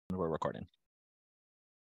We're recording.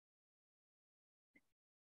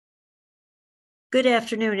 Good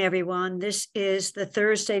afternoon, everyone. This is the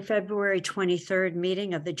Thursday, February 23rd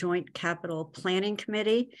meeting of the Joint Capital Planning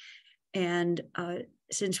Committee. And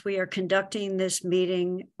since we are conducting this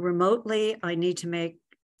meeting remotely, I need to make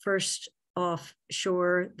first off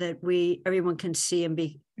sure that everyone can see and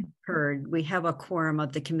be heard. We have a quorum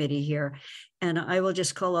of the committee here, and I will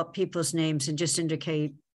just call up people's names and just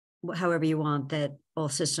indicate however you want that all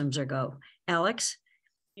systems are go. Alex?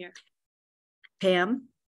 Here. Pam?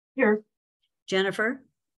 Here. Jennifer?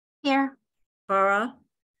 Here. Farah?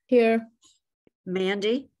 Here.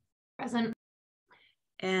 Mandy? Present.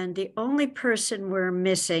 And the only person we're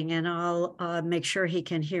missing, and I'll make sure he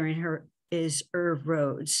can hear her, is Irv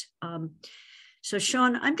Rhodes. So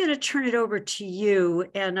Sean, I'm going to turn it over to you.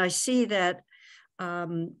 And I see that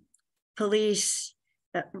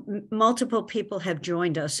multiple people have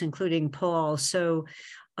joined us, including Paul. So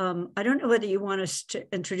I don't know whether you want us to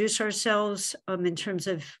introduce ourselves in terms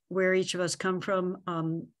of where each of us come from,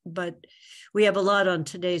 but we have a lot on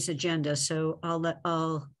today's agenda, so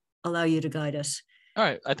I'll allow you to guide us. All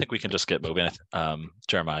right, I think we can just get moving.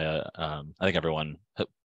 Jeremiah, I think everyone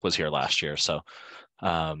was here last year, so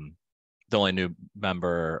the only new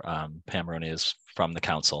member, Pam Rooney, is from the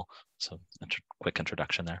council. So quick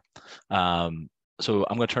introduction there. So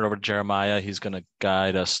I'm going to turn it over to Jeremiah. He's going to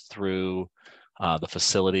guide us through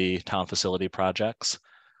the town facility projects.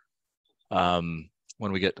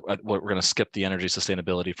 When we get, we're going to skip the energy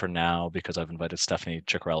sustainability for now because I've invited Stephanie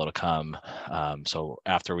Ciccarello to come. So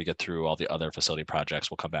after we get through all the other facility projects,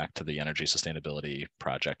 we'll come back to the energy sustainability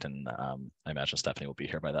project, and I imagine Stephanie will be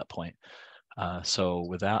here by that point. So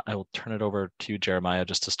with that, I will turn it over to you, Jeremiah,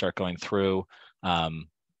 just to start going through.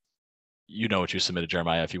 You know what you submitted,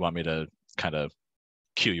 Jeremiah. If you want me to kind of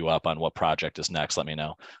queue you up on what project is next, let me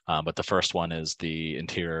know. But the first one is the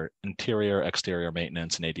interior, exterior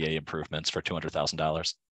maintenance and ADA improvements for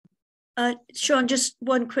 $200,000. Sean, just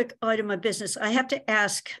one quick item of business. I have to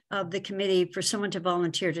ask of the committee for someone to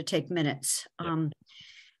volunteer to take minutes. Yep.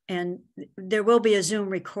 And there will be a Zoom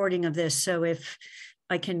recording of this, so if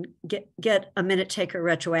I can get a minute taker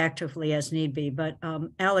retroactively as need be. But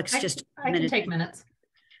Alex, I can take minutes.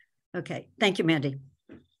 Okay, thank you, Mandy.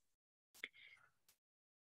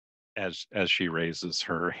 As she raises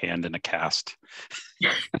her hand in a cast.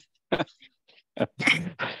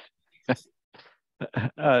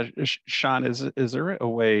 Sean, is there a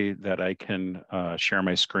way that I can share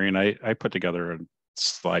my screen? I put together a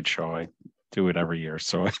slideshow. I do it every year,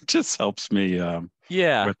 so it just helps me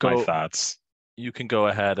with my thoughts. You can go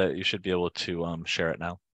ahead. You should be able to share it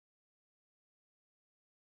now.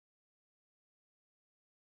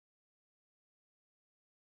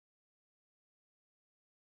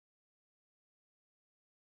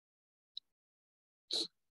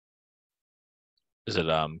 Is it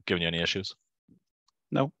giving you any issues?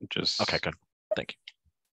 No, just okay. Good, thank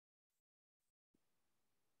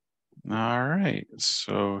you. All right,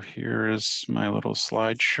 so here is my little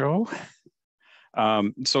slideshow.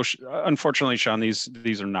 So unfortunately, Sean,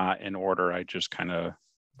 these are not in order. I just kind of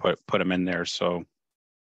put them in there, so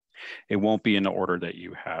it won't be in the order that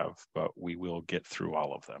you have, but we will get through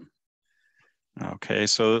all of them. Okay,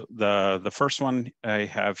 so the first one I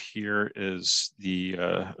have here is the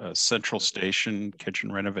Central Station kitchen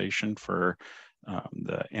renovation for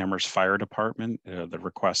the Amherst Fire Department. The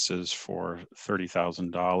request is for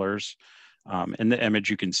 $30,000. In the image,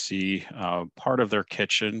 you can see part of their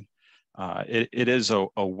kitchen. It is a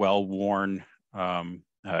well-worn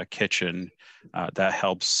kitchen that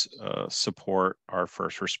helps support our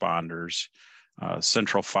first responders.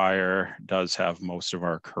 Central Fire does have most of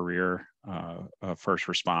our career first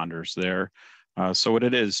responders there. So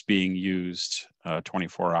it is being used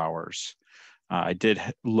 24 hours. I did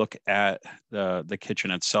look at the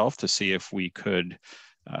kitchen itself to see if we could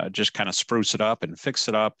just kind of spruce it up and fix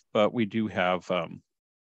it up, but we do have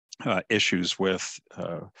issues with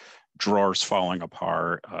drawers falling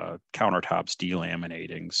apart, countertops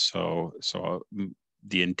delaminating. So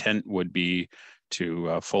the intent would be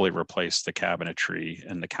to fully replace the cabinetry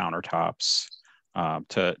and the countertops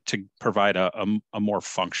to provide a more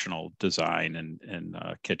functional design and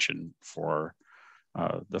kitchen for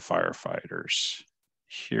the firefighters.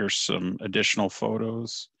 Here's some additional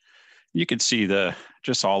photos. You can see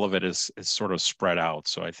just all of it is sort of spread out.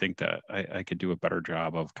 So I think that I could do a better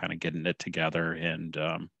job of kind of getting it together and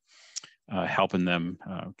helping them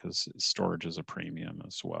because storage is a premium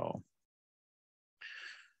as well.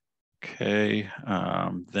 Okay,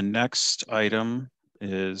 the next item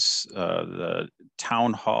is the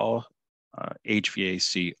town hall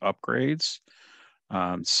HVAC upgrades.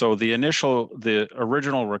 So the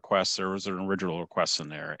original request, there was an original request in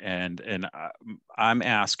there, and I'm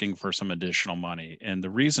asking for some additional money. And the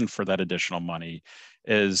reason for that additional money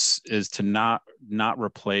is to not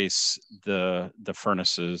replace the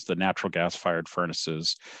furnaces, the natural gas fired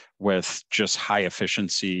furnaces, with just high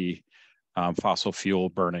efficiency fossil fuel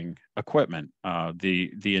burning equipment.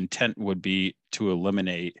 The intent would be to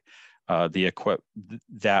eliminate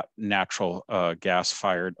that natural gas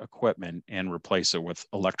fired equipment and replace it with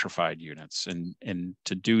electrified units, and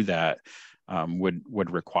to do that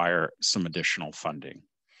would require some additional funding.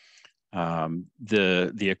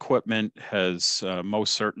 The equipment has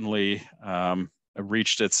most certainly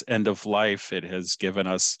reached its end of life. It has given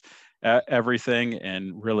us everything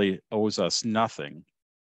and really owes us nothing.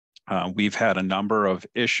 We've had a number of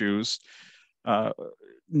issues.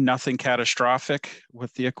 Nothing catastrophic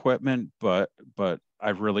with the equipment, but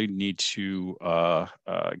I really need to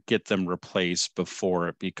get them replaced before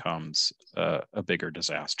it becomes a bigger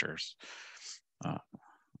disaster.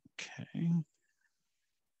 Okay.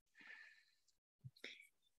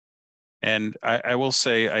 And I will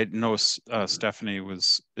say, I know Stephanie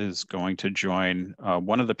is going to join.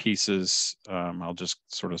 One of the pieces, I'll just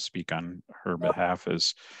sort of speak on her behalf,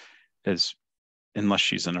 is unless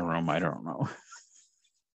she's in a room, I don't know.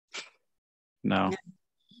 No.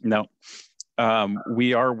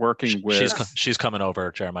 We are working with. She's coming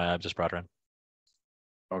over, Jeremiah. I've just brought her in.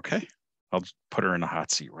 Okay, I'll just put her in the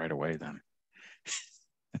hot seat right away then.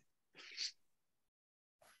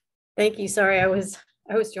 Thank you. Sorry, I was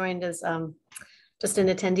joined as just an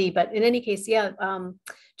attendee, but in any case, yeah,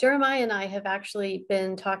 Jeremiah and I have actually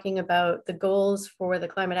been talking about the goals for the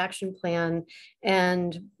Climate Action Plan,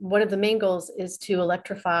 and one of the main goals is to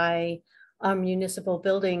electrify municipal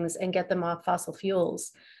buildings and get them off fossil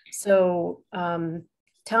fuels. So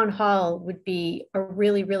Town Hall would be a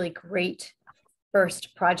really, really great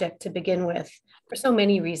first project to begin with for so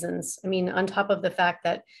many reasons. I mean, on top of the fact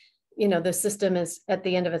that, you know, the system is at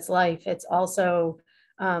the end of its life, it's also,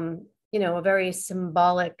 you know, a very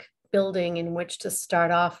symbolic building in which to start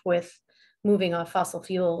off with moving off fossil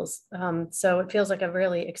fuels. So it feels like a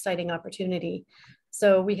really exciting opportunity.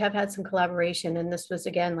 So we have had some collaboration, and this was,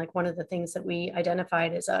 again, like one of the things that we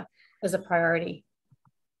identified as a priority.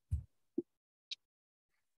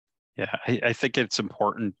 Yeah, I think it's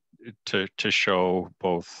important to show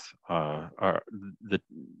both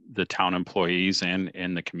the town employees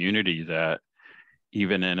and the community that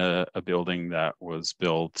even in a building that was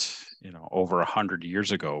built, you know, over 100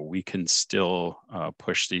 years ago, we can still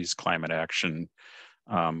push these climate action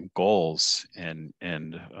goals and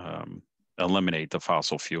eliminate the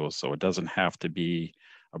fossil fuels. So it doesn't have to be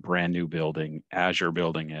a brand new building as you're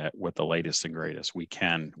building it with the latest and greatest. We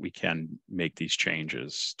can make these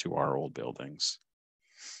changes to our old buildings.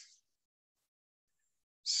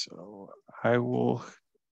 So I will.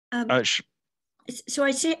 So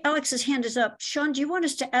I see Alex's hand is up. Sean, do you want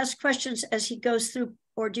us to ask questions as he goes through,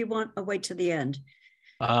 or do you want to wait to the end?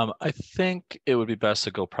 I think it would be best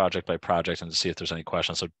to go project by project and to see if there's any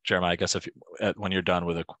questions. So Jeremiah, I guess when you're done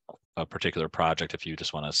with a particular project, if you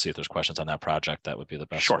just want to see if there's questions on that project, that would be the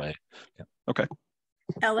best way. Yeah. Okay.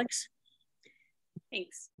 Alex?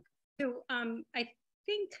 Thanks. So I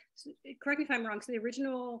think, correct me if I'm wrong, so the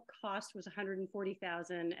original cost was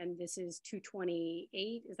 140,000 and this is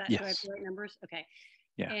 228. Is that, yes. Do I have the right numbers? Okay.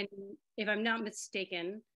 Yeah. And if I'm not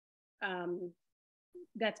mistaken,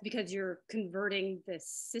 that's because you're converting the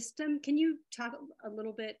system. Can you talk a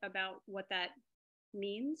little bit about what that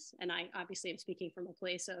means? And I obviously am speaking from a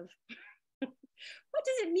place of what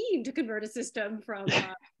does it mean to convert a system from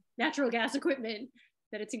natural gas equipment,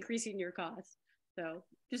 that it's increasing your cost? So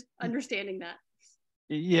just understanding that.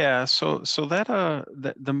 Yeah, so that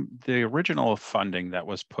the original funding that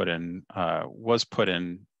was put in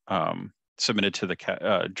submitted to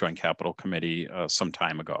the Joint Capital Committee some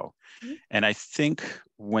time ago. Mm-hmm. And I think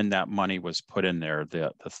when that money was put in there,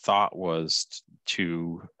 the thought was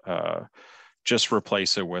to just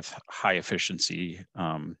replace it with high efficiency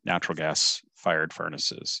natural gas fired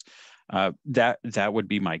furnaces. That would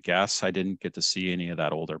be my guess. I didn't get to see any of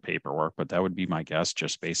that older paperwork, but that would be my guess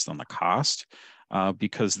just based on the cost,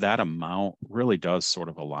 because that amount really does sort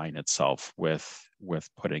of align itself with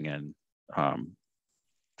putting in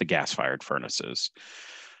the gas-fired furnaces.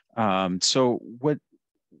 So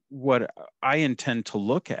what I intend to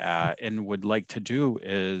look at and would like to do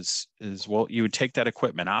is well, you would take that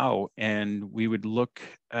equipment out and we would look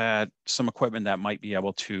at some equipment that might be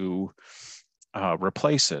able to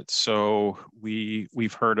replace it. So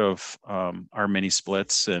we've heard of our mini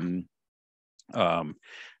splits and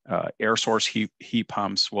air source heat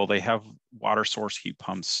pumps. Well, they have water source heat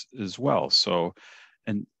pumps as well. So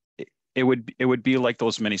and it would be like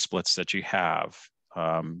those mini splits that you have.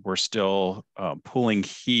 We're still pulling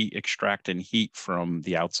heat, extracting heat from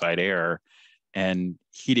the outside air and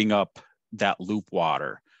heating up that loop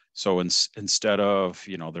water. So instead of,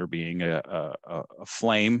 you know, there being a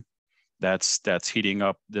flame that's heating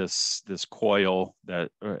up this coil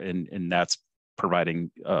that and that's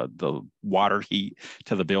providing the water heat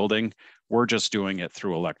to the building, we're just doing it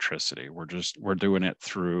through electricity. We're doing it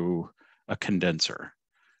through a condenser.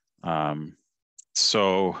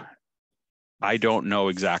 So I don't know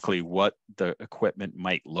exactly what the equipment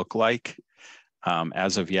might look like.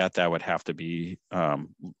 As of yet, that would have to be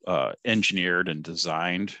engineered and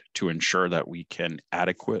designed to ensure that we can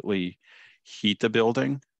adequately heat the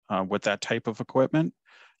building with that type of equipment.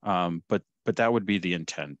 But that would be the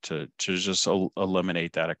intent, to just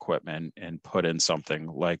eliminate that equipment and put in something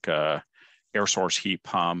like a air source heat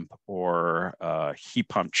pump or a heat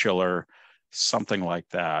pump chiller, something like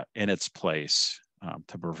that in its place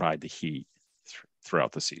to provide the heat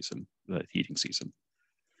throughout the season, the heating season.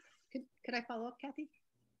 Could I follow up, Kathy?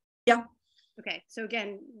 Yeah. Okay, so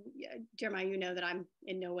again, Jeremiah, you know that I'm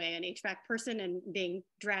in no way an HVAC person, and being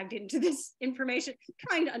dragged into this information,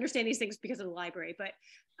 trying to understand these things because of the library. But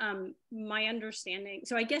my understanding,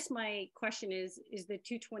 so I guess my question is the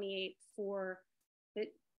 228 for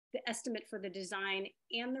the estimate for the design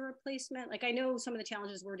and the replacement? Like, I know some of the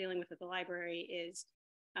challenges we're dealing with at the library is,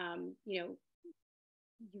 you know,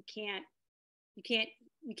 you can't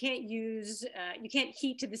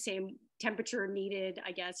heat to the same temperature needed,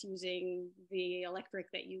 I guess, using the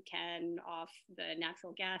electric that you can off the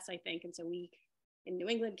natural gas, I think. And so we in New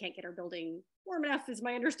England can't get our building warm enough, is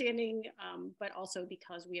my understanding. But also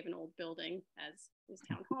because we have an old building, as is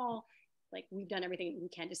Town Hall, like, we've done everything we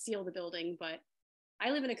can to seal the building. But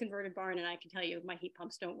I live in a converted barn, and I can tell you my heat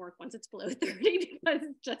pumps don't work once it's below 30 because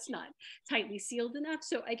it's just not tightly sealed enough.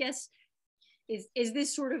 So I guess, is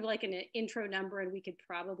this sort of like an intro number, and we could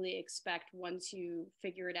probably expect, once you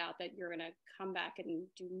figure it out, that you're going to come back and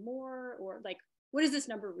do more? Or like, what does this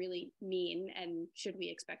number really mean, and should we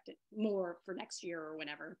expect it more for next year or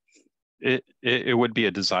whenever? It would be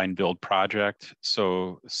a design build project.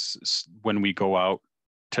 So when we go out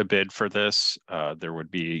to bid for this, there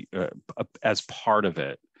would be as part of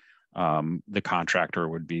it, the contractor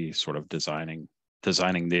would be sort of designing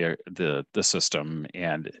the system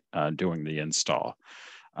and doing the install.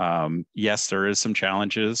 Yes, there is some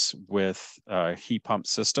challenges with heat pump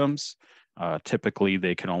systems. Typically,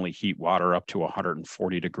 they can only heat water up to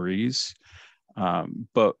 140 degrees.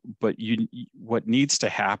 But what needs to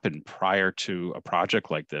happen prior to a project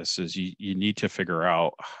like this is you need to figure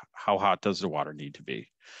out how hot does the water need to be.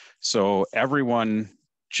 So everyone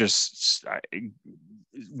just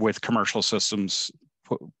with commercial systems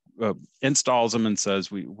installs them and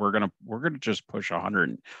says we're gonna just push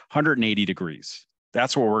 180 degrees.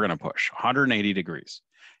 That's what we're gonna push, 180 degrees.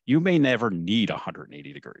 You may never need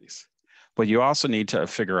 180 degrees, but you also need to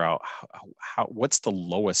figure out what's the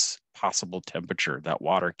lowest possible temperature that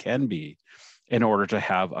water can be in order to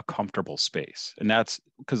have a comfortable space. And that's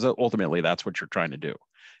because ultimately that's what you're trying to do,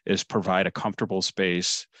 is provide a comfortable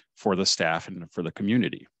space for the staff and for the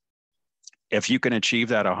community. If you can achieve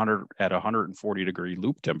that 140 degree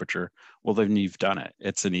loop temperature, well, then you've done it.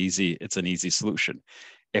 It's an easy solution.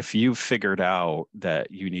 If you've figured out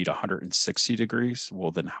that you need 160 degrees,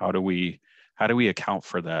 well, then how do we account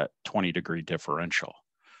for that 20 degree differential?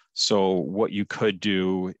 So what you could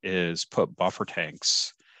do is put buffer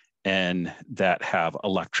tanks in that have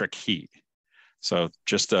electric heat. So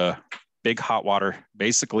just a big hot water,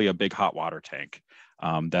 basically a big hot water tank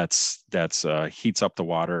that's heats up the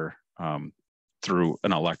water through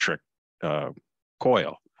an electric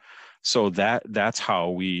coil. So that's how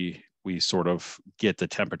we sort of get the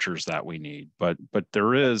temperatures that we need. But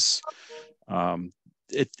there is,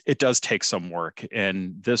 it does take some work.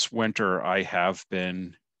 And this winter I have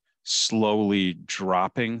been slowly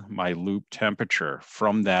dropping my loop temperature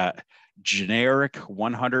from that generic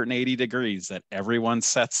 180 degrees that everyone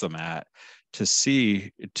sets them at to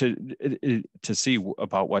see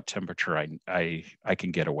about what temperature I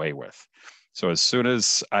can get away with. So as soon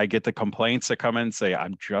as I get the complaints that come in and say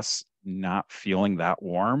I'm just not feeling that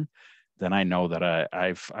warm, then I know that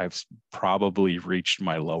I've probably reached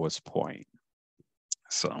my lowest point.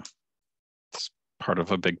 So it's part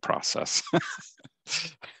of a big process.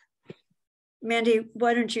 Mandy,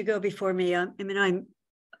 why don't you go before me? I mean,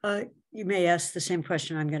 you may ask the same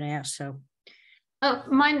question I'm going to ask. So,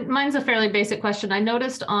 mine's a fairly basic question. I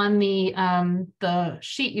noticed on the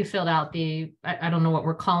sheet you filled out, I don't know what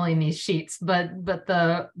we're calling these sheets, but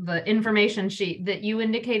the information sheet, that you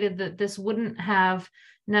indicated that this wouldn't have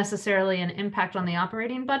necessarily an impact on the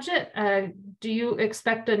operating budget. Do you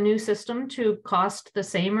expect a new system to cost the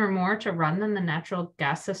same or more to run than the natural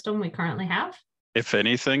gas system we currently have? If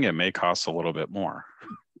anything, it may cost a little bit more.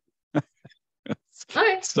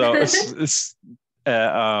 Okay. So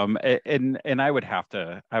and I would have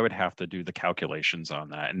to do the calculations on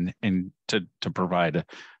that and to provide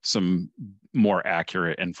some more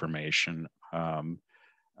accurate information.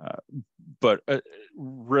 But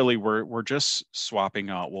really, we're just swapping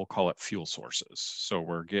out. We'll call it fuel sources. So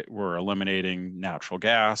we're eliminating natural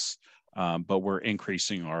gas, but we're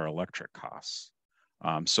increasing our electric costs.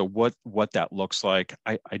 So what that looks like,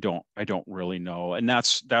 I don't really know, and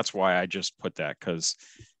that's why I just put that, because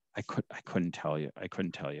I couldn't tell you.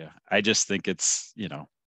 I just think it's,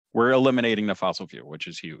 we're eliminating the fossil fuel, which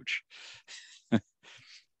is huge.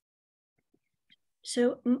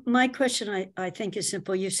 So my question, I think, is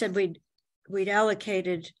simple. You said we'd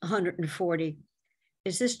allocated 140.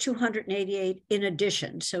 Is this 288 in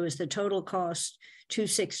addition? So is the total cost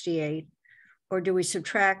 268, or do we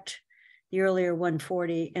subtract the earlier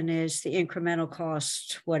 140 and is the incremental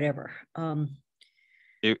cost whatever?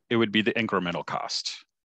 It would be the incremental cost.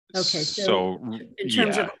 Okay, so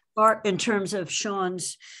in terms of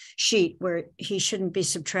Sean's sheet, where he shouldn't be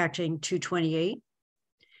subtracting 228.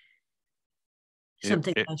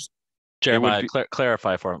 Something else. Jeremiah,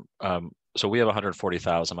 clarify for him. So we have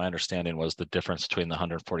 140,000. My understanding was the difference between the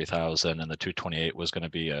 140,000 and the 228 was going to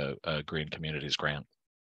be a Green Communities grant.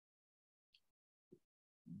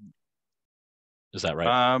 Is that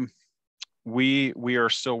right? We are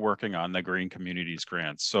still working on the Green Communities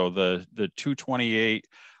grant. So the 228,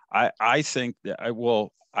 I think that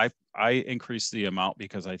I increased the amount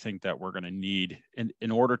because I think that we're going to need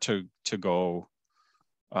in order to go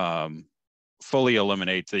fully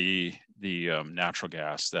eliminate the natural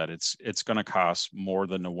gas, that it's going to cost more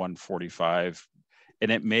than the 145,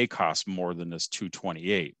 and it may cost more than this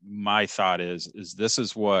 228. My thought is this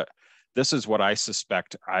is what I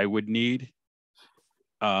suspect I would need.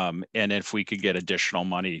 And if we could get additional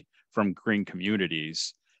money from Green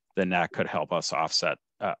Communities, then that could help us offset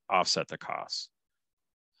the costs.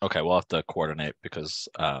 Okay, we'll have to coordinate because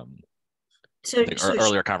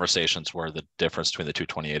earlier conversations were the difference between the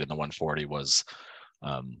 228 and the 140 was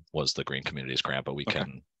the Green Communities grant, but we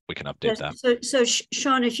can update that. So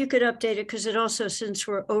Sean, if you could update it, because it also, since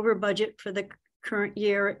we're over budget for the current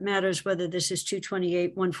year, it matters whether this is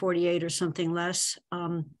 228, 148, or something less.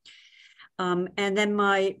 And then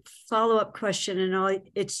my follow-up question, and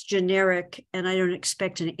it's generic, and I don't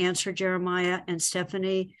expect an answer, Jeremiah and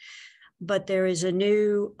Stephanie, but there is a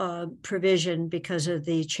new provision because of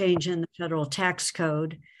the change in the federal tax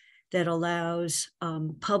code that allows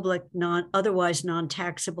public, otherwise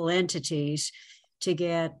non-taxable entities to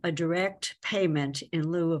get a direct payment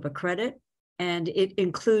in lieu of a credit. And it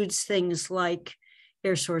includes things like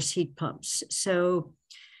air source heat pumps. So,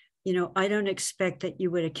 I don't expect that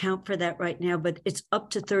you would account for that right now, but it's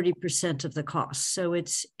up to 30% of the cost. So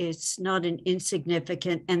it's not an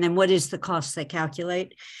insignificant, and then what is the cost they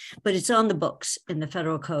calculate, but it's on the books in the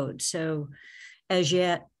federal code. So as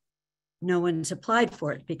yet, no one's applied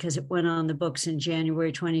for it because it went on the books in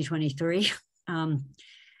January 2023.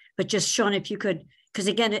 But just Sean, if you could, because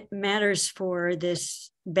again, it matters for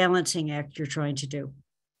this balancing act you're trying to do.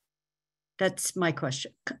 That's my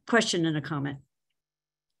question and a comment.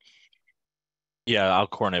 Yeah, I'll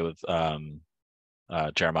coordinate with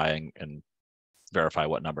Jeremiah and verify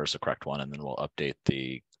what number is the correct one, and then we'll update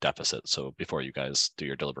the deficit. So before you guys do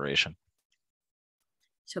your deliberation.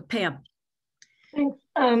 So Pam. Thanks.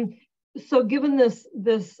 So given this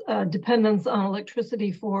dependence on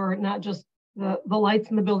electricity for not just the lights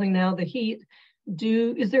in the building now, the heat,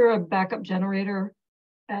 is there a backup generator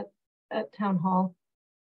at Town Hall?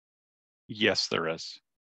 Yes, there is.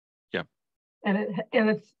 And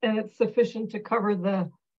it's sufficient to cover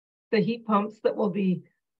the heat pumps that will be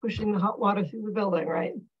pushing the hot water through the building,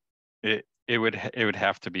 right? It would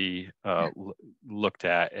have to be looked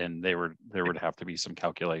at, and there would have to be some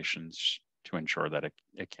calculations to ensure that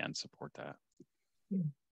it can support that.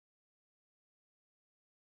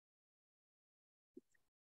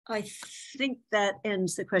 I think that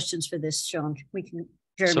ends the questions for this, Sean. We can,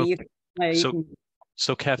 Jeremy.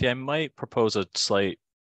 So Kathy, I might propose a slight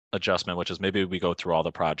adjustment, which is maybe we go through all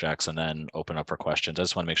the projects and then open up for questions. I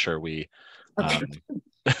just want to make sure we can,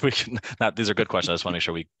 these are good questions. I just want to make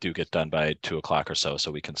sure we do get done by 2 o'clock or so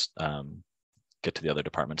we can get to the other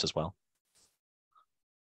departments as well.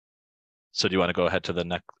 So do you want to go ahead to the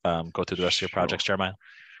next, go through the rest of your projects, Jeremiah?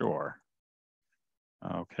 Sure.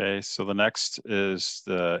 Okay, so the next is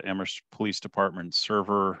the Amherst Police Department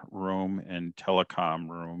server room and telecom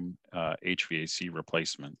room HVAC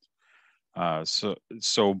replacement.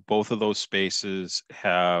 So both of those spaces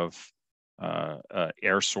have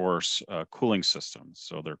air source cooling systems.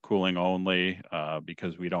 So they're cooling only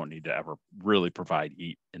because we don't need to ever really provide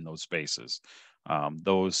heat in those spaces.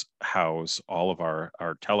 Those house all of our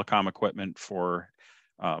telecom equipment for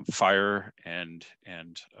fire and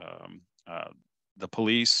the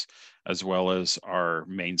police, as well as our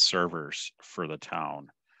main servers for the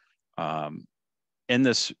town. In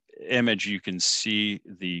this image, you can see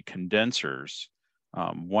the condensers.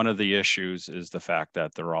 One of the issues is the fact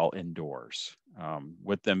that they're all indoors.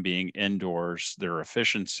 With them being indoors, their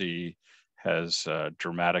efficiency has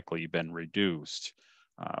dramatically been reduced.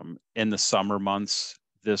 In the summer months,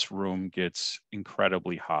 this room gets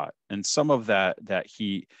incredibly hot, and some of that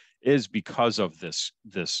heat is because of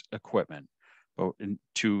this equipment. But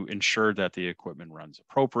to ensure that the equipment runs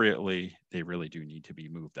appropriately, they really do need to be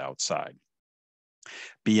moved outside.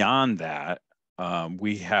 Beyond that,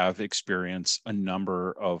 we have experienced a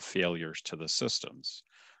number of failures to the systems.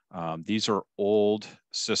 These are old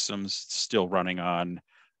systems still running on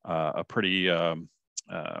a pretty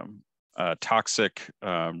toxic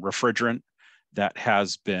refrigerant that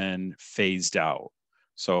has been phased out.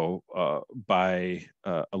 So by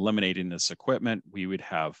eliminating this equipment, we would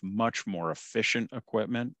have much more efficient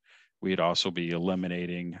equipment. We'd also be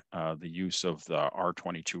eliminating the use of the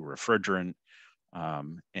R22 refrigerant,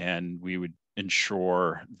 and we would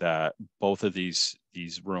ensure that both of these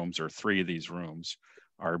rooms, or three of these rooms,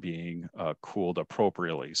 are being cooled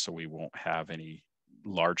appropriately, so we won't have any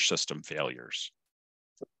large system failures.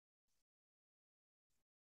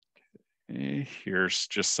 Okay, here's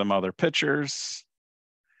just some other pictures.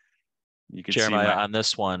 You can Jeremiah, see on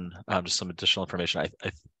this one, just some additional information.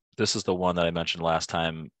 This is the one that I mentioned last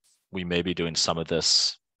time. We may be doing some of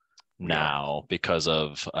this now because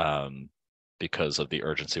of the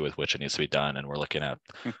urgency with which it needs to be done, and we're looking at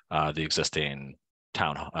the existing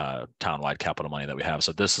townwide capital money that we have.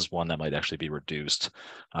 So this is one that might actually be reduced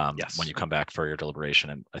when you come back for your deliberation,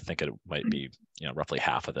 and I think it might be roughly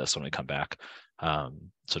half of this when we come back.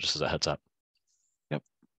 So just as a heads up. Yep.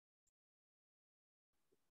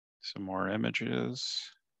 Some more images.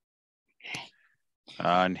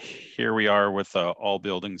 And here we are with all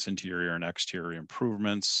buildings, interior and exterior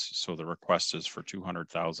improvements. So the request is for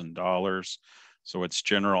 $200,000. So it's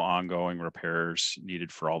general ongoing repairs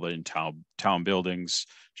needed for all the town buildings,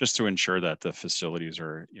 just to ensure that the facilities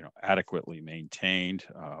are adequately maintained.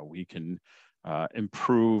 We can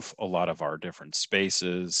improve a lot of our different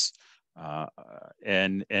spaces.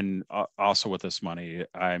 And also with this money,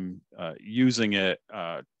 I'm using it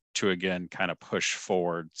to again kind of push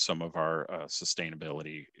forward some of our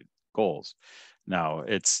sustainability goals. Now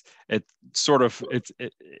we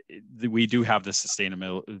do have the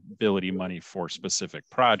sustainability money for specific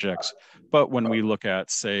projects, but when we look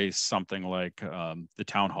at, say, something like the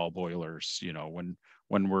town hall boilers,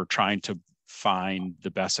 when we're trying to find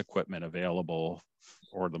the best equipment available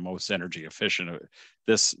or the most energy efficient,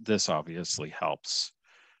 this obviously helps.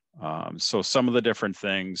 So some of the different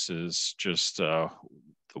things is just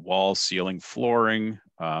the wall, ceiling, flooring,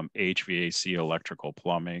 HVAC, electrical,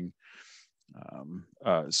 plumbing.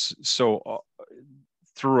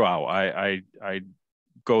 Throughout, I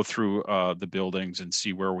go through the buildings and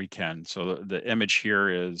see where we can. So the image here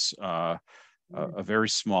is a very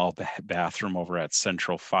small bathroom over at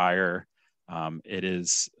Central Fire.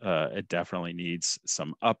 It definitely needs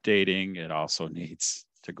some updating. It also needs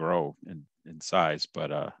to grow in size,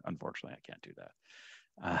 but unfortunately I can't do that.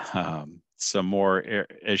 Some more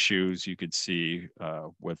issues you could see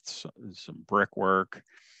with some brickwork.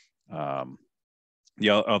 The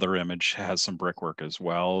other image has some brickwork as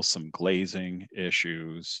well, some glazing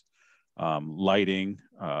issues, lighting,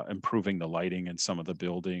 improving the lighting in some of the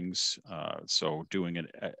buildings. So doing an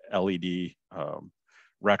LED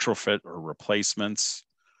retrofit or replacements.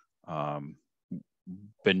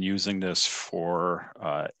 Been using this for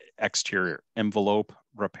exterior envelope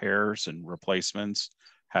repairs and replacements.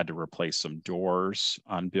 Had to replace some doors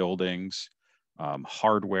on buildings,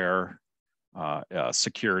 hardware,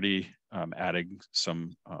 security, adding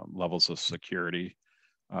some levels of security.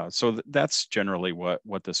 So that's generally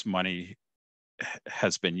what this money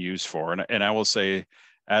has been used for. And I will say,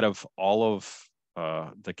 out of all of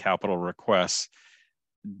the capital requests,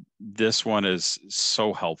 this one is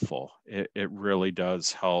so helpful. It really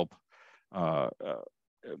does help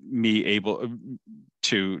me able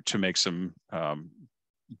to make some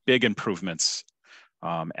big improvements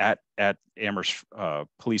At Amherst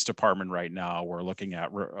Police Department right now, we're looking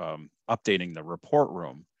at updating the report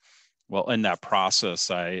room. Well, in that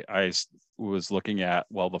process, I was looking at,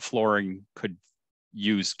 well, the flooring could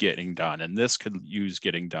use getting done, and this could use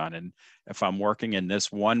getting done. And if I'm working in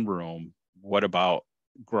this one room, what about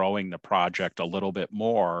growing the project a little bit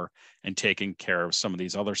more and taking care of some of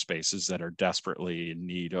these other spaces that are desperately in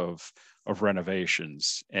need of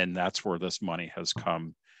renovations? And that's where this money has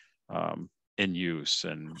come in use,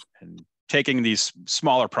 and taking these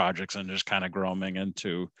smaller projects and just kind of growing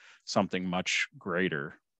into something much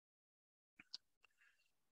greater.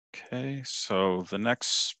 Okay, so the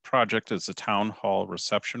next project is the town hall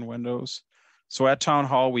reception windows. So at town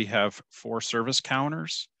hall, we have 4 service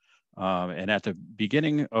counters. And at the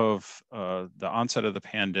beginning of the onset of the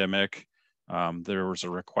pandemic, there was a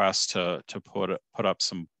request to put up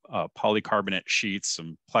some polycarbonate sheets,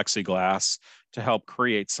 some plexiglass, to help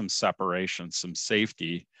create some separation, some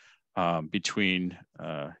safety between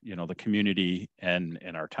the community and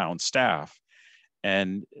our town staff.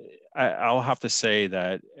 And I'll have to say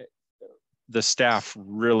that the staff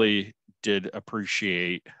really did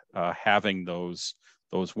appreciate having those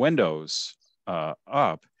windows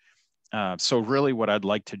up. So really what I'd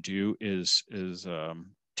like to do is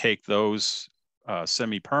take those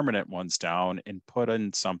semi-permanent ones down and put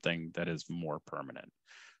in something that is more permanent.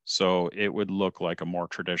 So it would look like a more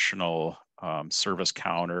traditional service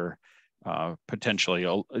counter, potentially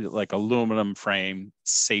like aluminum frame,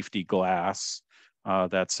 safety glass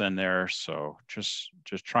that's in there. So just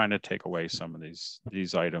trying to take away some of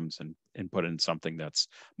these items and put in something that's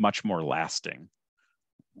much more lasting.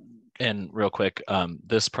 And real quick,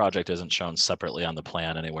 this project isn't shown separately on the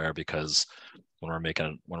plan anywhere, because when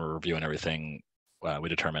we're reviewing everything, we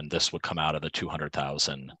determined this would come out of the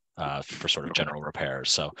 200,000 for sort of general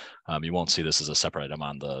repairs. So you won't see this as a separate item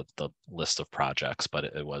on the list of projects, but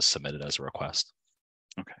it was submitted as a request.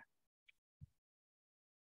 Okay.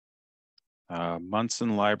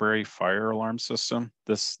 Munson Library fire alarm system.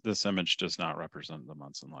 This image does not represent the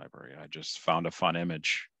Munson Library. I just found a fun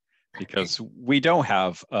image because we don't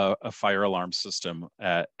have a fire alarm system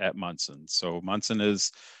at Munson. So Munson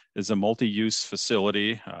is a multi-use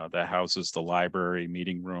facility that houses the library,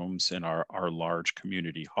 meeting rooms, and our large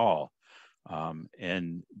community hall.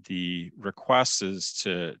 And the request is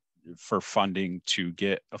for funding to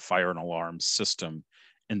get a fire and alarm system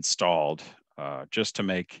installed, just to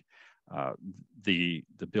make the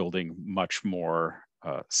building much more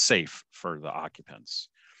safe for the occupants.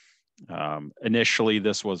 Initially,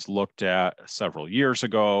 this was looked at several years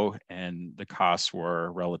ago, and the costs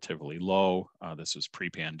were relatively low. This was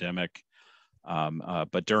pre-pandemic.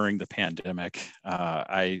 But during the pandemic,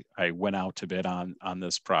 I went out to bid on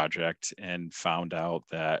this project and found out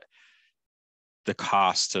that the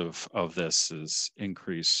cost of this is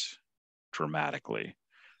increased dramatically.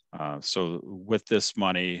 So with this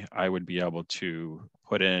money, I would be able to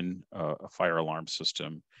put in a fire alarm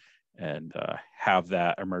system and have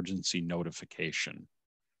that emergency notification.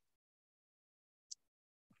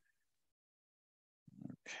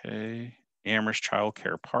 Okay, Amherst Child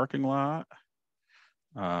Care parking lot.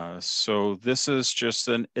 So this is just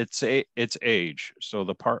it's age. So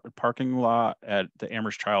the parking lot at the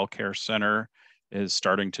Amherst Child Care Center is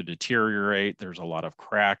starting to deteriorate. There's a lot of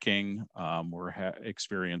cracking. We're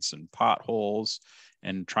experiencing potholes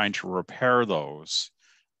and trying to repair those.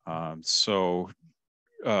 So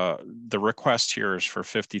the request here is for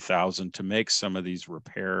 $50,000 to make some of these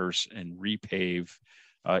repairs and repave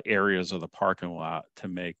areas of the parking lot to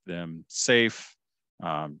make them safe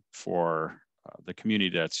for the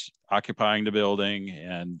community that's occupying the building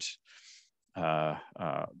and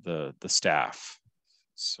the staff.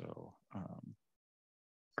 So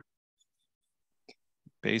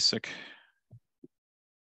basic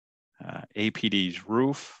APD's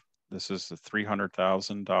roof. This is the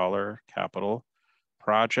 $300,000 capital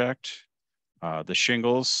project. The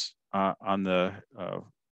shingles on the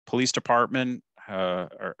police department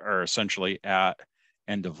are essentially at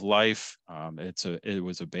end of life. It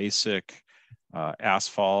was a basic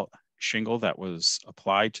asphalt shingle that was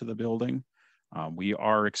applied to the building. We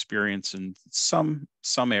are experiencing some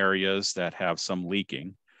areas that have some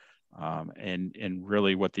leaking. And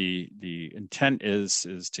really what the intent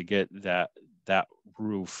is to get that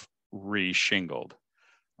roof re-shingled.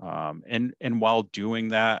 And while doing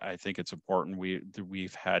that, I think it's important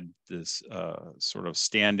we've had this sort of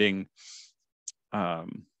standing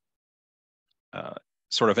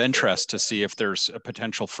sort of interest to see if there's a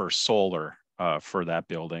potential for solar for that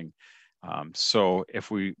building. So if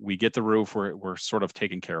we get the roof, we're sort of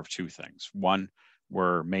taking care of two things. One,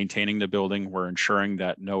 we're maintaining the building. We're ensuring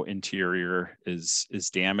that no interior is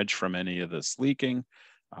damaged from any of this leaking.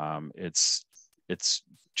 It's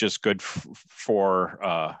just good for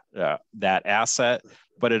that asset,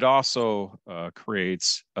 but it also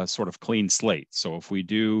creates a sort of clean slate. So if we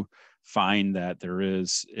do find that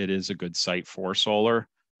it is a good site for solar,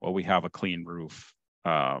 well, we have a clean roof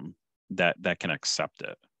that can accept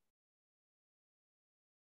it.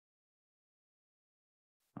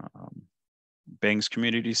 Bangs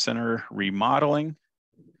Community Center remodeling.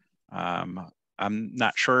 I'm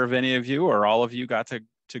not sure if any of you or all of you got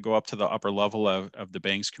to go up to the upper level of the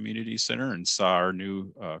Bangs Community Center and saw our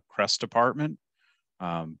new Crest department.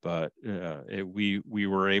 But we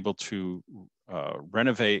were able to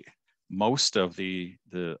renovate most of the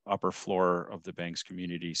upper floor of the Bangs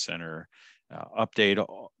Community Center, update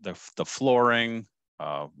the flooring.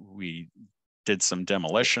 We did some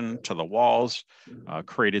demolition to the walls,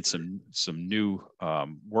 created some new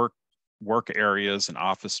work areas and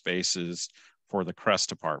office spaces for the Crest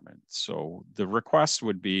department. So the request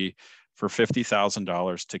would be for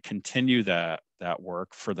 $50,000 to continue that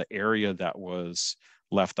work for the area that was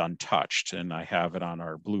left untouched. And I have it on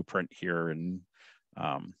our blueprint here, and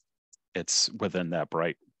it's within that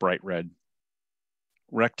bright red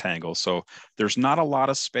rectangle. So there's not a lot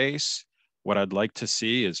of space. What I'd like to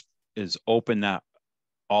see is open that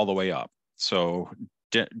all the way up. So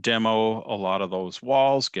demo a lot of those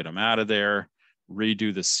walls, get them out of there,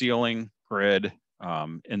 redo the ceiling grid,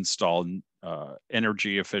 install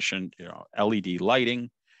energy efficient, LED lighting,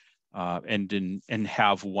 and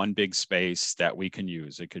have one big space that we can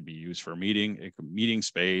use. It could be used for meeting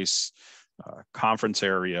space, conference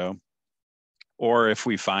area, or if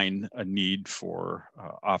we find a need for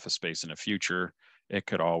office space in the future, it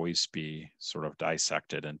could always be sort of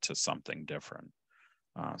dissected into something different.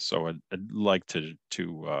 So I'd like to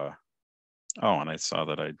oh, and I saw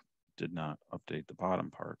that I did not update the bottom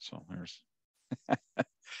part. So there's,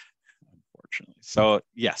 unfortunately. So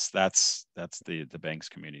yes, that's the Bangs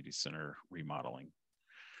Community Center remodeling.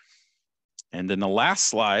 And then the last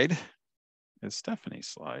slide is Stephanie's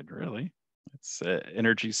slide, really. It's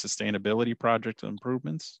energy sustainability project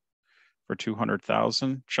improvements for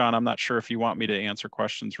 200,000. Sean, I'm not sure if you want me to answer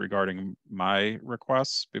questions regarding my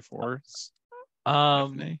requests before.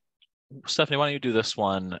 Stephanie, why don't you do this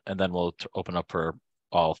one, and then we'll open up for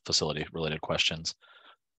all facility related questions.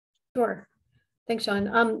 Sure. Thanks,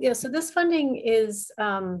 Sean. Yeah, so this funding is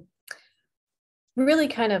really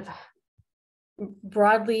kind of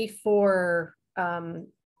broadly for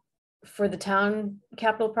the town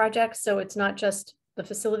capital projects. So it's not just the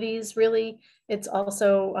facilities, really. It's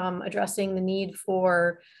also addressing the need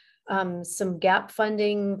for some gap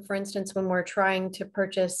funding. For instance, when we're trying to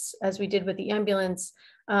purchase, as we did with the ambulance,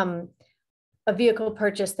 a vehicle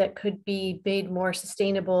purchase that could be made more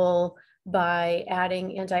sustainable by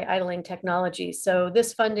adding anti-idling technology. So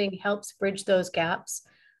this funding helps bridge those gaps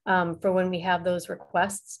for when we have those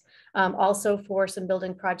requests. Also for some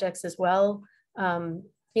building projects as well.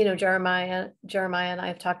 Jeremiah and I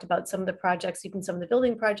have talked about some of the projects, even some of the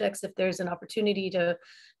building projects, if there's an opportunity to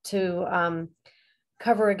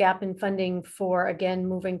cover a gap in funding for, again,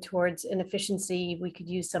 moving towards an efficiency, we could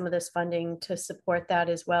use some of this funding to support that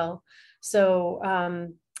as well. So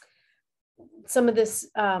some of this,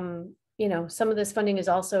 some of this funding is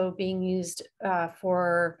also being used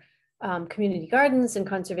for community gardens and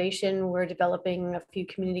conservation. We're developing a few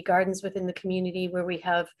community gardens within the community where we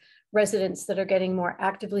have residents that are getting more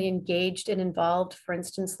actively engaged and involved. For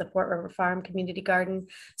instance, the Fort River Farm Community Garden.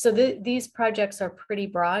 So these projects are pretty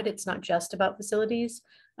broad. It's not just about facilities,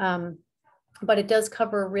 but it does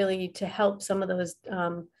cover really to help some of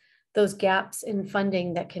those gaps in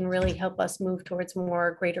funding that can really help us move towards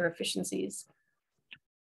more greater efficiencies.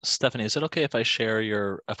 Stephanie, is it okay if I share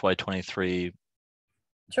your FY23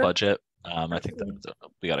 Sure. budget? I think that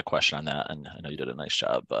we got a question on that, and I know you did a nice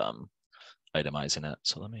job itemizing it.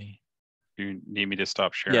 So let me. Do you need me to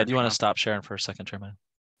stop sharing? Yeah, do you want to stop sharing for a second, Jeremiah?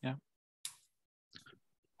 Yeah.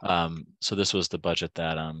 So this was the budget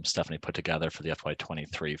that Stephanie put together for the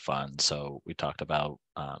FY23 fund. So we talked about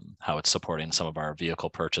how it's supporting some of our vehicle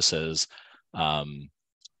purchases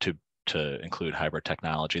to include hybrid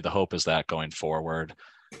technology. The hope is that going forward,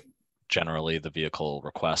 generally the vehicle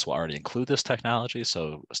requests will already include this technology.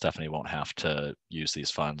 So Stephanie won't have to use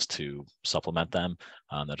these funds to supplement them.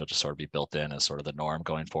 That'll just sort of be built in as sort of the norm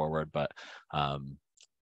going forward. But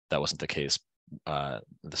that wasn't the case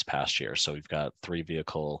this past year. So we've got 3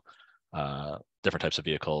 different types of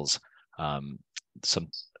vehicles.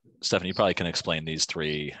 Stephanie, you probably can explain these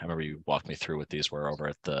 3. I remember you walked me through what these were over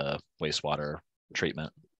at the wastewater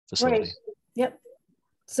treatment facility. Right. Yep.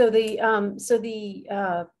 So the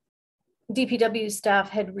DPW staff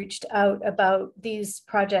had reached out about these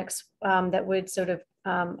projects that would sort of,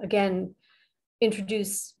 again,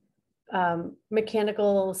 introduce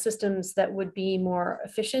mechanical systems that would be more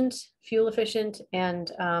efficient, fuel efficient, and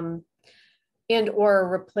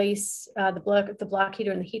or replace the block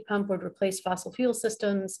heater and the heat pump would replace fossil fuel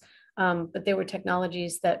systems. But there were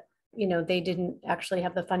technologies that, you know, they didn't actually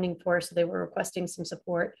have the funding for, so they were requesting some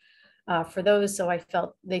support for those. So I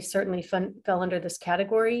felt they certainly fell under this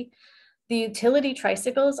category. The utility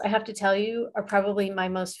tricycles, I have to tell you, are probably my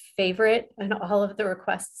most favorite in all of the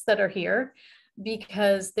requests that are here,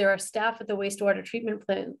 because there are staff at the wastewater treatment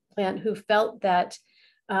plant who felt that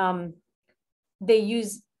they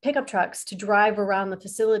use pickup trucks to drive around the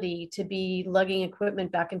facility to be lugging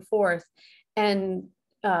equipment back and forth. And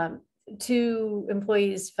two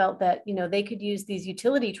employees felt that, you know, they could use these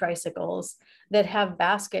utility tricycles that have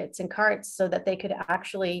baskets and carts so that they could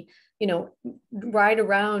actually, you know, ride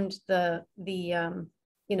around the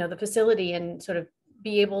facility and sort of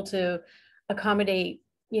be able to accommodate,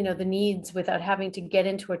 you know, the needs without having to get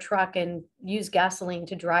into a truck and use gasoline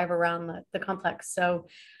to drive around the complex. So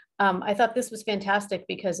I thought this was fantastic,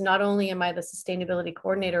 because not only am I the sustainability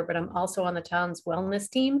coordinator, but I'm also on the town's wellness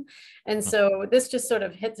team. And so this just sort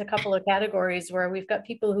of hits a couple of categories where we've got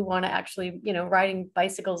people who want to actually, you know, riding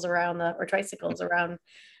bicycles around or tricycles around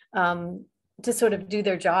to sort of do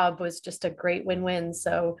their job was just a great win-win.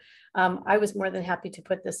 So I was more than happy to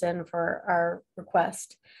put this in for our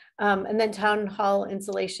request. And then town hall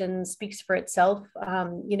insulation speaks for itself.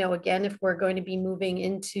 You know, again, if we're going to be moving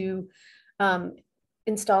into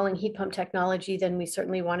installing heat pump technology, then we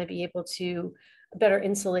certainly want to be able to better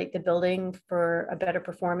insulate the building for a better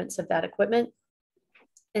performance of that equipment.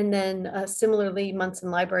 And then similarly, Munson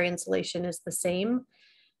Library insulation is the same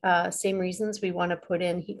reasons. We want to put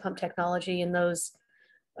in heat pump technology in those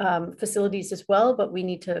facilities as well, but we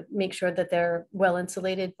need to make sure that they're well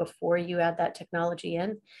insulated before you add that technology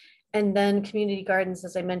in. And then community gardens,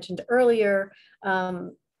 as I mentioned earlier,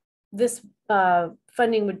 this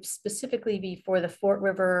funding would specifically be for the Fort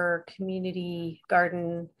River Community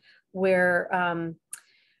Garden, where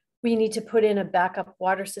we need to put in a backup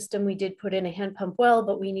water system. We did put in a hand pump well,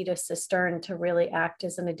 but we need a cistern to really act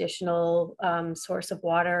as an additional source of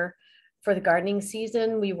water for the gardening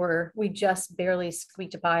season. We just barely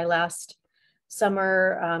squeaked by last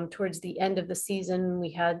summer. Towards the end of the season,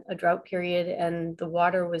 we had a drought period and the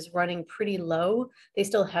water was running pretty low. They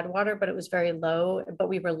still had water, but it was very low, but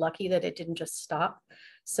we were lucky that it didn't just stop.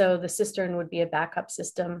 So the cistern would be a backup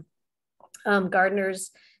system.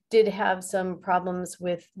 Gardeners did have some problems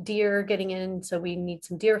with deer getting in, so we need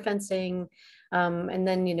some deer fencing. And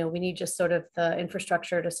then, you know, we need just sort of the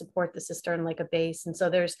infrastructure to support the cistern like a base. And so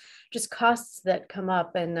there's just costs that come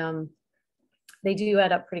up, and they do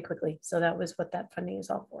add up pretty quickly. So that was what that funding is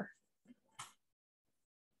all for.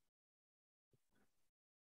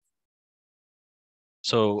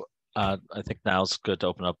 So I think now's good to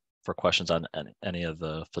open up for questions on any of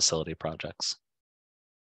the facility projects.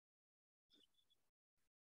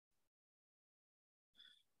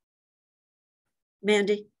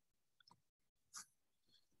 Mandy?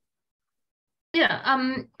 Yeah,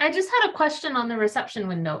 I just had a question on the reception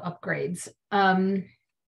window upgrades.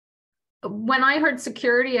 When I heard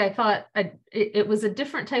security, I thought it was a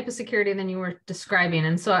different type of security than you were describing.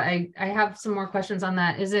 And so I have some more questions on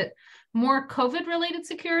that. Is it more COVID related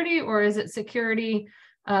security, or is it security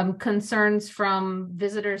concerns from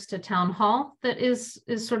visitors to town hall that is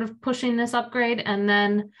sort of pushing this upgrade? And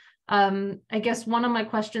then I guess one of my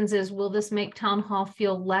questions is, will this make town hall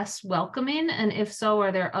feel less welcoming? And if so,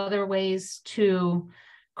 are there other ways to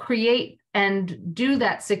create and do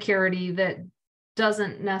that security that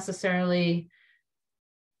doesn't necessarily,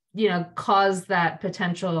 you know, cause that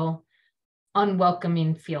potential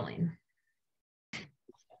unwelcoming feeling?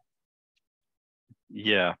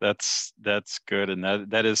 Yeah, that's good, and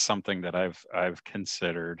that is something that I've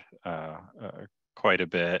considered quite a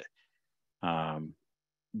bit.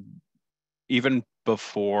 Even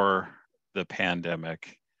before the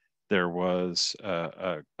pandemic, there was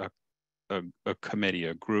a committee,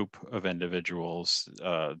 a group of individuals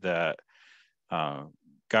that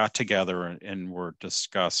got together and were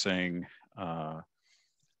discussing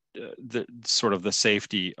the sort of the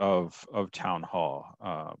safety of town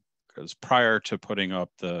hall. Because prior to putting up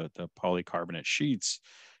the polycarbonate sheets,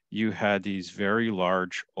 you had these very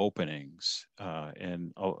large openings,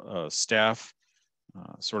 and staff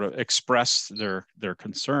sort of expressed their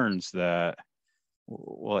concerns that,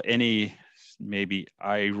 well, any maybe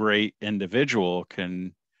irate individual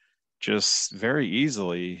can just very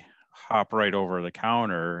easily hop right over the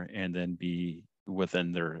counter and then be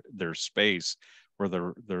within their space where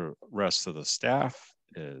the rest of the staff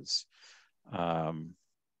is.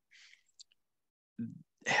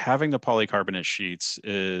 Having the polycarbonate sheets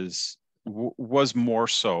was more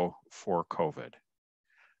so for COVID.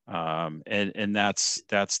 And that's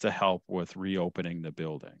to help with reopening the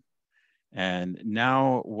building. And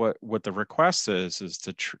now what the request is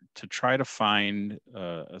to try to find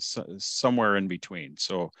somewhere in between.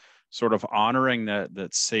 So sort of honoring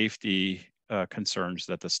that safety concerns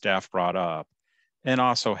that the staff brought up, and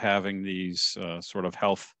also having these sort of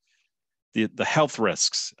the health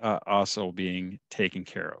risks also being taken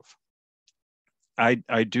care of.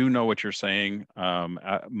 I do know what you're saying.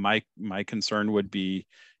 My concern would be,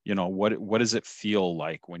 what does it feel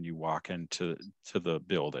like when you walk into the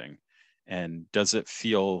building, and does it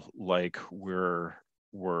feel like we're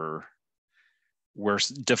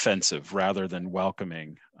defensive rather than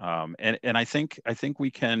welcoming? And I think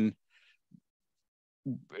we can.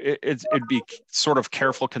 It'd be sort of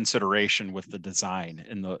careful consideration with the design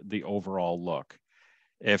and the overall look.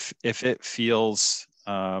 If it feels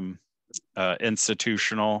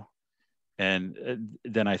institutional, and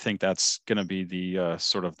then I think that's going to be the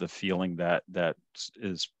sort of the feeling that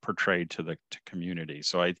is portrayed to the community.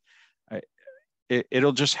 So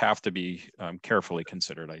it'll just have to be carefully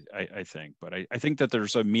considered, I think. But I think that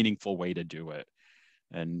there's a meaningful way to do it,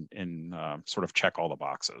 and sort of check all the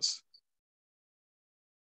boxes.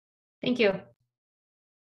 Thank you.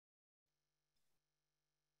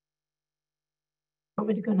 Want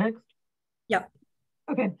me to go next? Yep.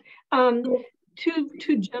 Okay.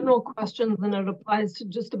 Two general questions, and it applies to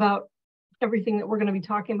just about everything that we're going to be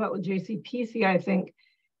talking about with JCPC, I think.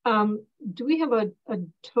 Do we have a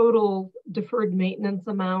total deferred maintenance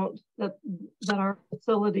amount that our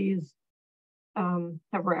facilities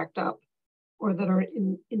have racked up, or that are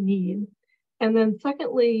in need? And then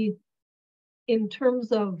secondly, in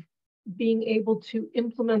terms of being able to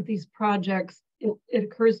implement these projects, it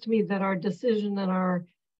occurs to me that our decision and our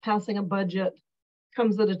passing a budget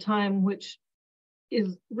comes at a time which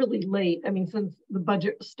is really late. I mean, since the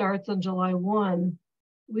budget starts on July 1,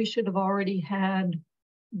 we should have already had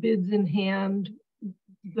bids in hand.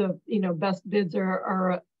 The best bids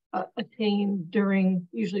are attained during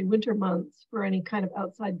usually winter months for any kind of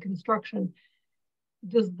outside construction.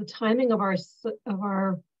 Does the timing of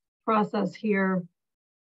our process here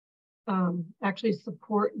actually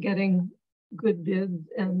support getting good bids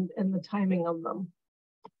and the timing of them?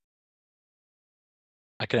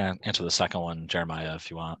 I can answer the second one, Jeremiah,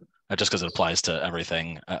 if you want, just because it applies to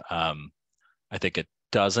everything. I think it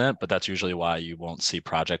doesn't, but that's usually why you won't see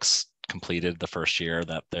projects completed the first year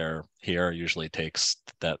that they're here. It usually takes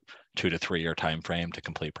that 2 to 3 year time frame to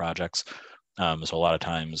complete projects. So a lot of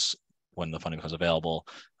times when the funding becomes available,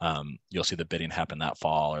 you'll see the bidding happen that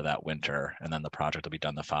fall or that winter, and then the project will be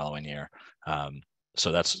done the following year.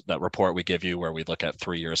 So that's that report we give you where we look at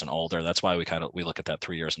 3 years and older. That's why we look at that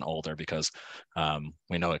 3 years and older, because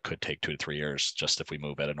we know it could take 2 to 3 years just if we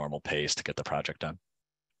move at a normal pace to get the project done.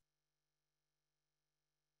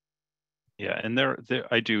 Yeah, and there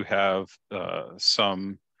I do have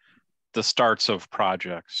the starts of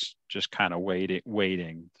projects just kind of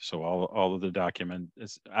waiting. So all of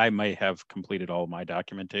the I may have completed all of my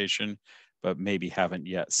documentation, but maybe haven't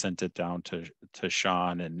yet sent it down to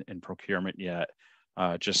Sean and procurement yet.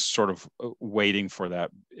 Just sort of waiting for that,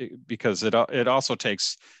 because it also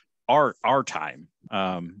takes our time.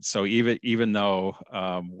 So even though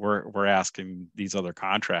we're asking these other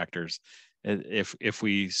contractors, if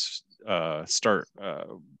we start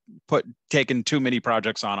taking too many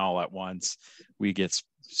projects on all at once, we get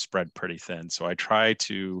spread pretty thin. So I try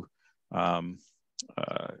to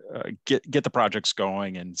get the projects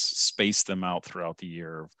going and space them out throughout the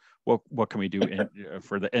year. What can we do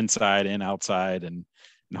for the inside and outside, and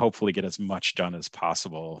hopefully get as much done as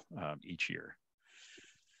possible each year.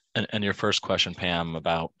 And your first question, Pam,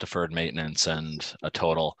 about deferred maintenance and a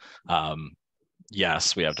total.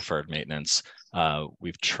 Yes, we have deferred maintenance.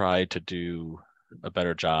 We've tried to do a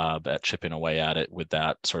better job at chipping away at it with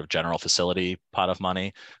that sort of general facility pot of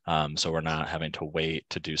money. So we're not having to wait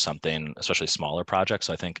to do something, especially smaller projects.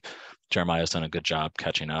 So I think Jeremiah's done a good job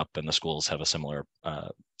catching up, and the schools have a similar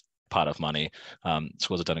pot of money.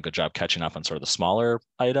 Schools have done a good job catching up on sort of the smaller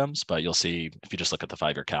items, but you'll see, if you just look at the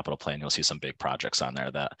 5-year capital plan, you'll see some big projects on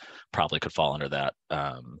there that probably could fall under that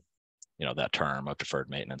that term of deferred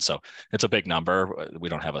maintenance. So it's a big number. We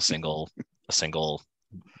don't have a single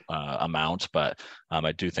amount, but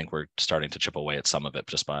I do think we're starting to chip away at some of it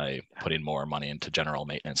just by putting more money into general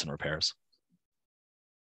maintenance and repairs.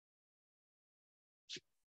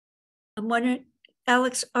 I'm wondering,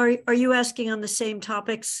 Alex, are you asking on the same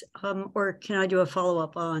topics, or can I do a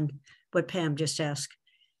follow-up on what Pam just asked?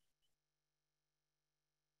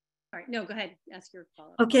 All right, no, go ahead, ask your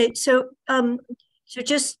follow-up. Okay, so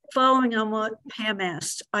just following on what Pam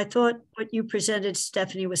asked, I thought what you presented,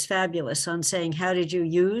 Stephanie, was fabulous on saying, how did you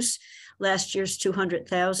use last year's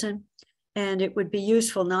 200,000? And it would be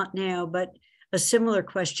useful, not now, but a similar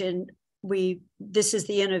question. This is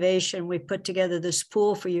the innovation. We put together this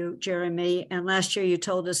pool for you, Jeremy. And last year you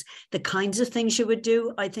told us the kinds of things you would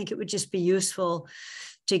do. I think it would just be useful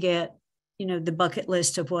to get, the bucket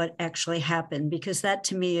list of what actually happened, because that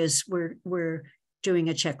to me is we're doing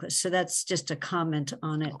a checklist. So that's just a comment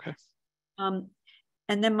on it. Okay.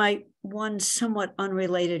 And then my one somewhat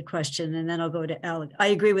unrelated question, and then I'll go to Alex. I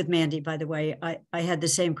agree with Mandy, by the way. I had the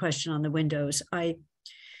same question on the windows.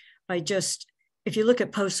 If you look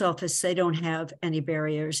at post office, they don't have any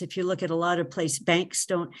barriers. If you look at a lot of banks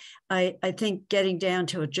don't. I think getting down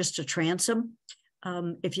to just a transom.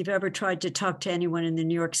 If you've ever tried to talk to anyone in the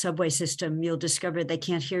New York subway system, you'll discover they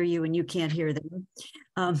can't hear you and you can't hear them.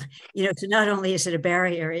 So not only is it a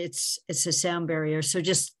barrier, it's a sound barrier. So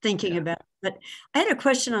just thinking about it. But I had a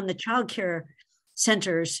question on the childcare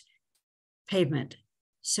centers pavement.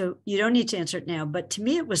 So you don't need to answer it now, but to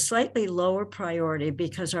me, it was slightly lower priority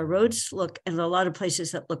because our roads look, and a lot of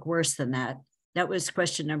places that look worse than that. That was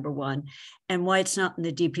question number one, and why it's not in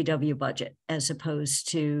the DPW budget as opposed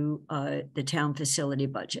to the town facility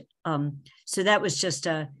budget. So that was just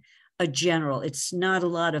a general. It's not a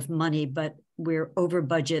lot of money, but we're over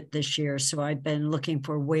budget this year. So I've been looking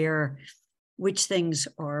for which things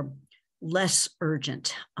are less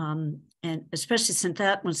urgent. And especially since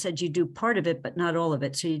that one said you do part of it, but not all of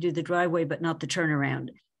it. So you do the driveway, but not the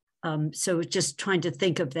turnaround. So just trying to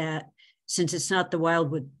think of that, since it's not the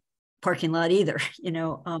Wildwood parking lot either,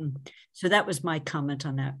 so that was my comment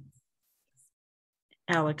on that.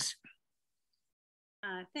 Alex.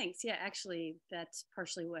 Thanks. Yeah, actually, that's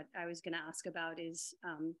partially what I was going to ask about is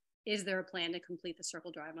there a plan to complete the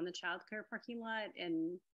Circle Drive on the childcare parking lot?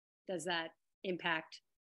 And does that impact,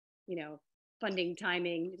 funding,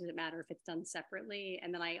 timing? Does it matter if it's done separately?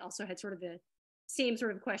 And then I also had sort of the same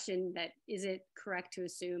sort of question that, is it correct to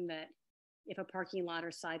assume that if a parking lot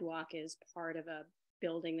or sidewalk is part of a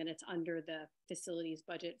building, then it's under the facilities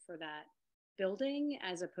budget for that building,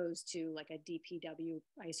 as opposed to like a DPW?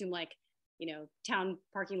 I assume town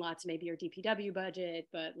parking lots maybe your DPW budget,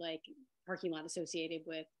 but like parking lot associated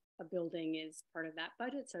with a building is part of that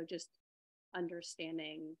budget. So just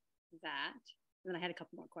understanding that. And then I had a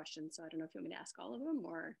couple more questions, so I don't know if you want me to ask all of them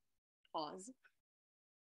or pause.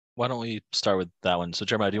 Why don't we start with that one? So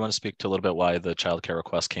Jeremiah, do you want to speak to a little bit why the childcare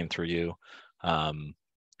request came through you?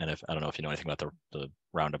 And if I don't know if you know anything about the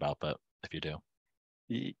roundabout, but if you do.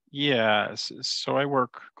 Yeah, so I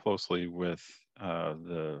work closely with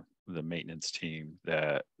the maintenance team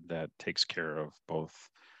that takes care of both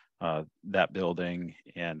that building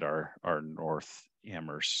and our North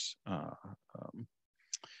Amherst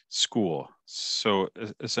school. So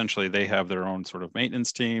essentially they have their own sort of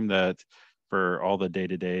maintenance team that for all the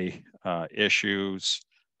day-to-day issues,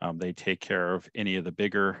 they take care of any of the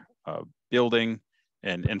bigger building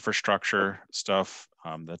and infrastructure stuff.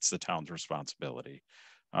 That's the town's responsibility.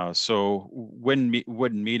 So when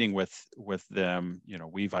meeting with them,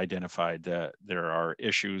 we've identified that there are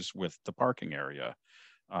issues with the parking area.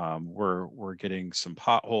 We're getting some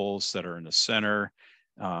potholes that are in the center,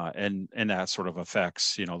 and that sort of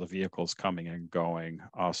affects, the vehicles coming and going.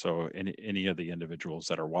 Also, any of the individuals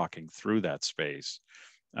that are walking through that space.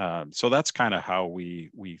 So that's kind of how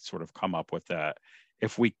we sort of come up with that.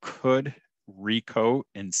 If we could recoat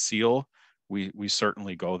and seal, we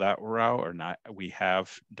certainly go that route, or not. We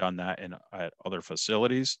have done that at other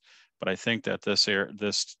facilities, but I think that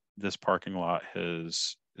this parking lot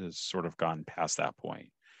has sort of gone past that point.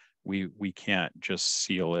 We can't just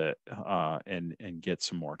seal it and get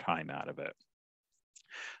some more time out of it.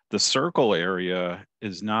 The circle area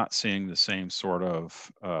is not seeing the same sort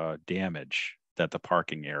of damage that the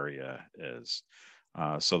parking area is.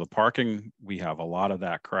 So the parking, we have a lot of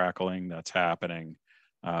that crackling that's happening.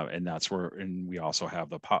 And that's where, and we also have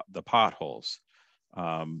the potholes.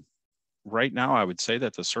 Right now, I would say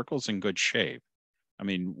that the circle's in good shape. I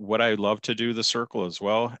mean, would I love to do the circle as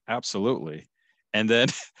well? Absolutely. And then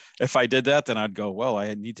if I did that, then I'd go, well,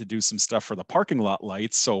 I need to do some stuff for the parking lot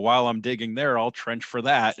lights. So while I'm digging there, I'll trench for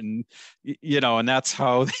that. And, and that's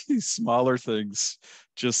how these smaller things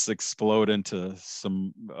just explode into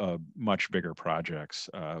some much bigger projects.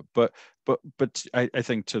 But I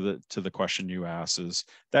think to the question you asked, is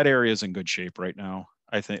that area is in good shape right now.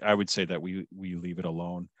 I would say that we leave it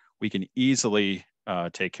alone. We can easily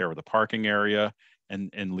take care of the parking area,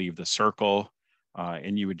 and leave the circle.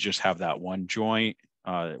 And you would just have that one joint,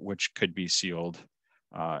 which could be sealed,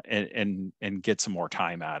 and get some more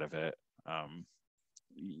time out of it.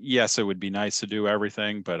 Yes, it would be nice to do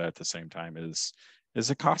everything, but at the same time is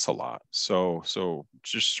it costs a lot. So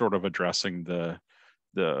just sort of addressing the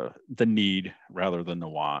need rather than the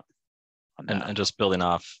want. And just building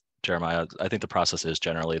off Jeremiah, I think the process is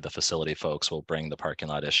generally the facility folks will bring the parking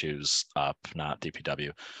lot issues up, not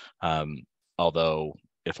DPW. Although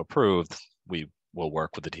if approved, we will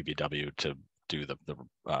work with the DPW to do the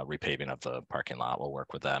repaving of the parking lot. We'll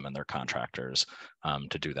work with them and their contractors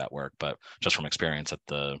to do that work. But just from experience at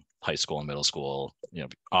the high school and middle school,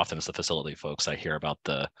 often it's the facility folks I hear about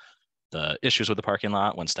the issues with the parking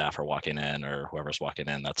lot when staff are walking in or whoever's walking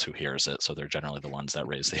in, that's who hears it. So they're generally the ones that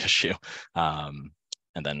raise the issue.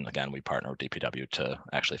 And then again, we partner with DPW to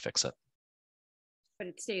actually fix it. But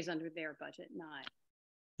it stays under their budget, not.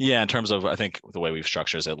 Yeah, in terms of, I think the way we've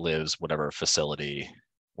structured it lives whatever facility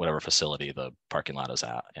the parking lot is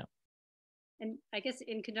at. Yeah. And I guess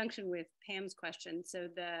in conjunction with Pam's question, so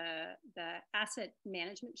the asset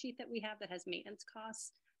management sheet that we have that has maintenance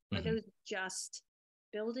costs, are those just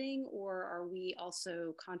building, or are we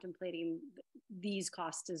also contemplating these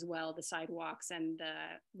costs as well, the sidewalks and the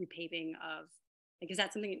repaving of, like, is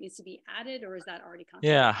that something that needs to be added, or is that already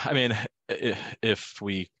contemplated? Yeah, I mean,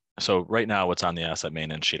 so right now what's on the asset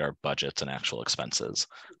maintenance sheet are budgets and actual expenses.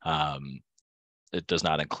 It does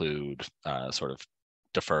not include sort of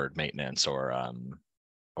deferred maintenance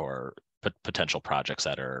or potential projects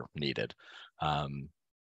that are needed.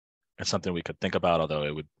 It's something we could think about,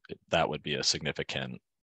 although that would be a significant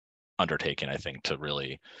undertaking, I think, to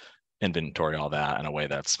really inventory all that in a way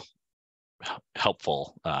that's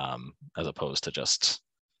helpful, as opposed to just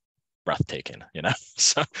breathtaking,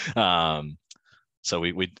 So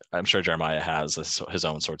I'm sure Jeremiah has his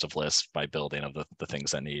own sorts of lists by building of the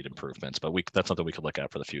things that need improvements, but that's something we could look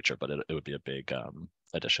at for the future, but it would be a big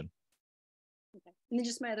addition. Okay. And then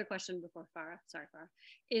just my other question before Farah,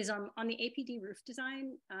 is on the APD roof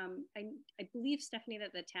design. I believe, Stephanie,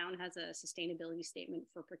 that the town has a sustainability statement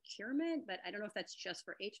for procurement, but I don't know if that's just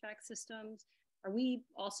for HVAC systems. Are we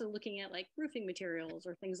also looking at like roofing materials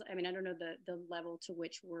or things? I mean, I don't know the level to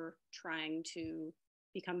which we're trying to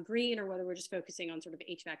become green, or whether we're just focusing on sort of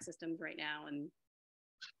HVAC systems right now. And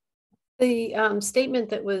the statement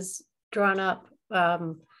that was drawn up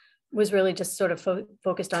was really just sort of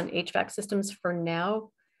focused on HVAC systems for now.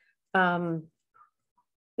 And,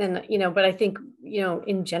 but I think,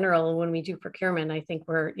 in general, when we do procurement, I think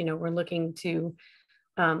we're looking to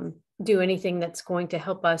do anything that's going to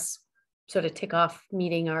help us sort of tick off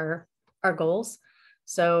meeting our goals.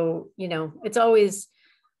 So, it's always,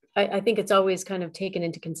 I think it's always kind of taken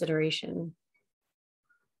into consideration.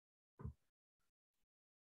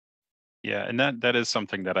 Yeah, and that is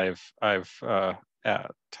something that I've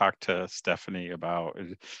talked to Stephanie about,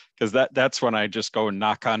 because that's when I just go and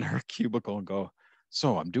knock on her cubicle and go,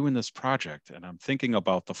 so I'm doing this project and I'm thinking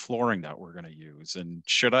about the flooring that we're going to use, and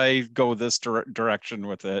should I go this direction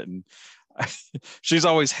with it? And she's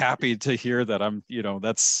always happy to hear that I'm,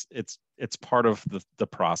 it's part of the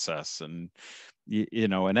process. And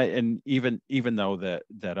and even though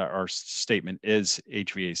that our statement is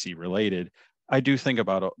HVAC related, I do think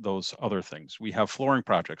about those other things. We have flooring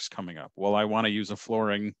projects coming up. Well, I want to use a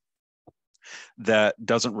flooring that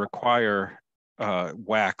doesn't require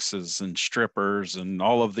waxes and strippers and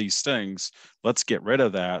all of these things. Let's get rid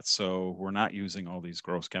of that, so we're not using all these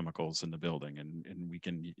gross chemicals in the building, and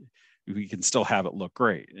we can still have it look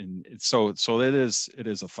great. And so it is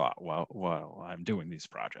a thought while I'm doing these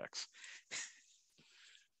projects.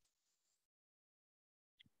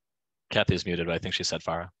 Kathy's muted, but I think she said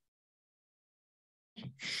Farah.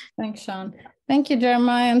 Thanks, Sean. Thank you,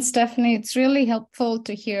 Jeremiah and Stephanie. It's really helpful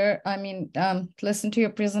to hear, listen to your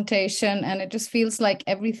presentation, and it just feels like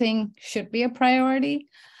everything should be a priority.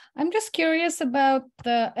 I'm just curious about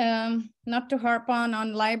the, not to harp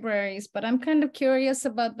on libraries, but I'm kind of curious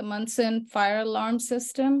about the Munson fire alarm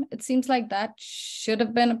system. It seems like that should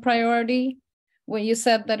have been a priority. When you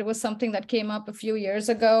said that it was something that came up a few years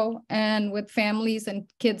ago, and with families and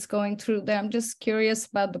kids going through them, I'm just curious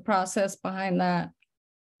about the process behind that.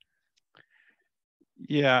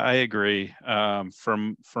 Yeah, I agree.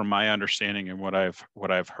 From my understanding and what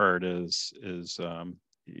I've heard is I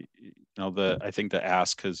think the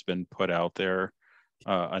ask has been put out there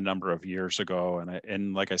a number of years ago,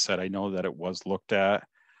 and like I said, I know that it was looked at.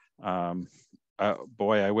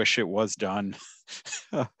 Boy, I wish it was done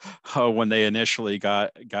when they initially got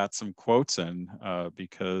some quotes in,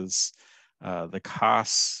 because the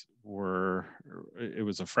costs it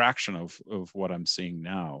was a fraction of what I'm seeing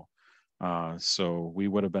now. So we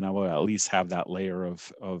would have been able to at least have that layer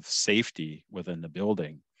of safety within the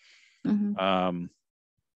building. Mhm.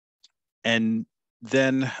 And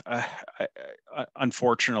then,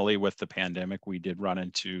 unfortunately, with the pandemic, we did run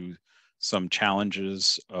into some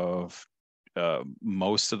challenges of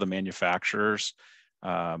most of the manufacturers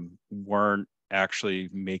weren't actually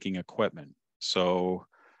making equipment. So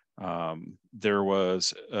there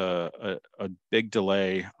was a big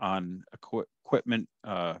delay on equipment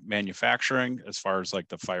manufacturing as far as like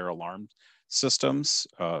the fire alarm systems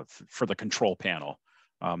for the control panel.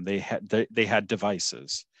 They had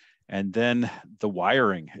devices, and then the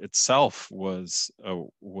wiring itself was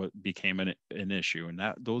what became an issue, and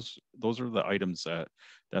those are the items that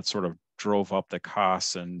sort of drove up the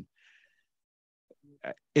costs, and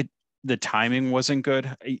the timing wasn't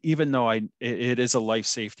good, even though it is a life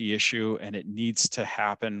safety issue and it needs to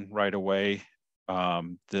happen right away.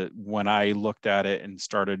 When I looked at it and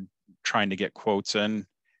started trying to get quotes in,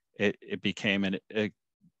 it became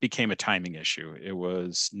a timing issue. It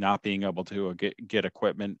was not being able to get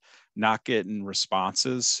equipment, not getting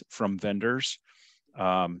responses from vendors.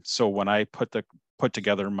 So when I put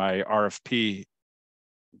together my RFP,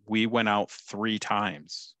 we went out 3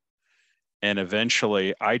 times. And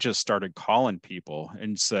eventually I just started calling people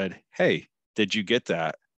and said, hey, did you get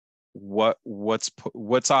that?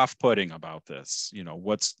 What's off-putting about this? You know,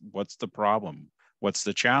 what's the problem? What's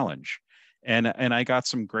the challenge? And I got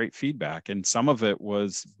some great feedback. And some of it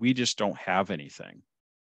was, we just don't have anything.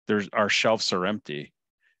 Our shelves are empty,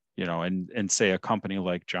 you know, and say a company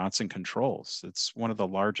like Johnson Controls, it's one of the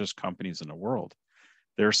largest companies in the world.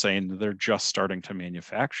 They're saying they're just starting to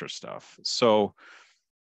manufacture stuff. So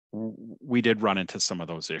we did run into some of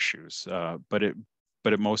those issues, but it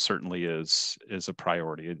most certainly is a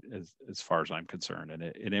priority as far as I'm concerned,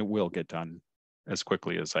 and it will get done as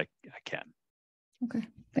quickly as I can. Okay,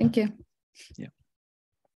 thank you. Yeah.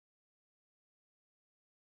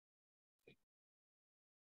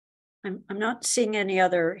 I'm not seeing any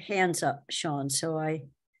other hands up, Sean. So I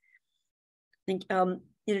think, you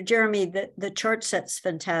know, Jeremy, the chart set's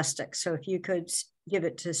fantastic. So if you could give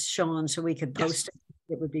it to Sean so we could post it,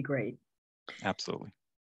 it would be great. Absolutely.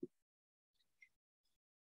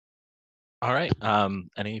 All right.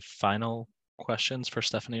 Any final questions for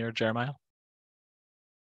Stephanie or Jeremiah?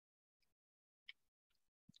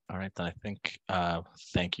 All right, then I think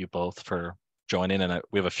thank you both for joining, and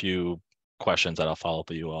we have a few questions that I'll follow up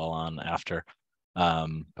with you all on after.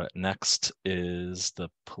 But next is the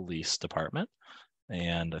police department,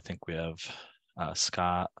 and I think we have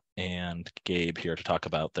Scott and Gabe here to talk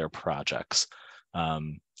about their projects.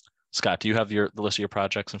 Scott, do you have the list of your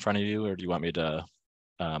projects in front of you, or do you want me to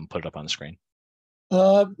put it up on the screen?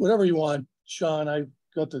 Whatever you want, Sean. I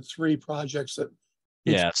got the 3 projects that.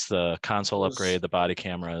 Yeah, it's the console upgrade, the body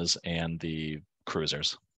cameras, and the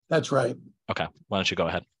cruisers. That's right. Okay, why don't you go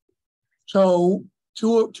ahead? So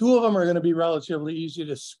two of them are going to be relatively easy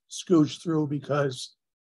to scooch through, because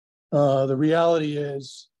the reality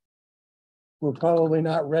is we're probably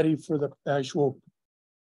not ready for the actual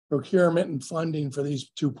procurement and funding for these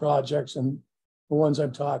 2 projects. And the ones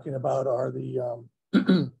I'm talking about are the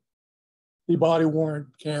the body worn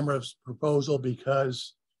cameras proposal,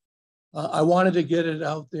 because I wanted to get it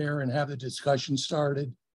out there and have the discussion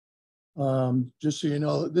started. Just so you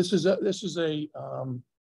know, this is a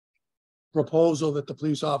proposal that the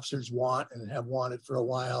police officers want and have wanted for a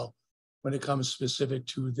while when it comes specific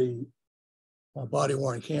to the body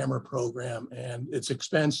worn camera program. And it's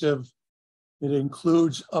expensive. It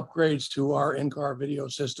includes upgrades to our in-car video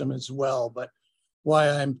system as well. But why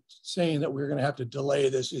I'm saying that we're going to have to delay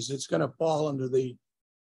this is it's going to fall under the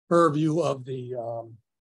purview of the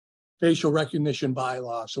facial recognition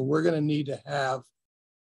bylaw. So we're going to need to have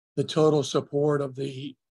the total support of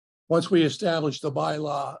once we establish the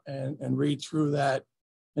bylaw and read through that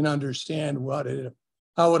and understand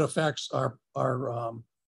how it affects our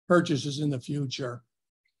purchases in the future.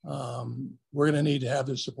 We're going to need to have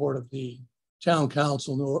the support of the town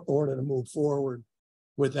council in order to move forward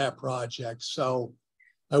with that project. So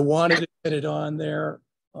I wanted to get it on there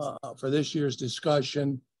for this year's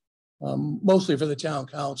discussion. Mostly for the town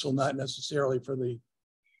council, not necessarily for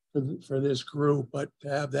this group, but to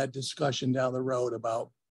have that discussion down the road about,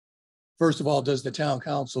 first of all, does the town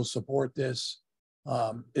council support this?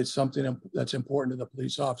 It's something that's important to the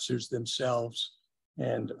police officers themselves.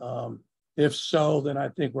 And if so, then I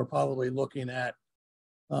think we're probably looking at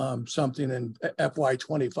something in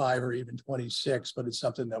FY25 or even 26, but it's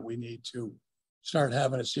something that we need to start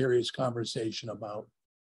having a serious conversation about.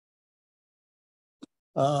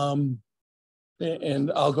 And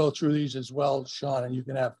I'll go through these as well, Sean, and you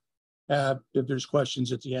can have if there's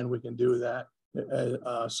questions at the end, we can do that,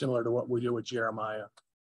 similar to what we do with Jeremiah.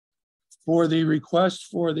 For the request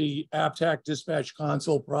for the APTAC dispatch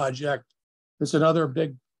console project, it's another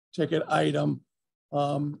big ticket item.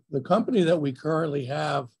 The company that we currently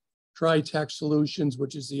have, TriTech Solutions,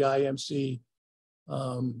 which is the IMC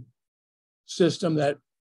system that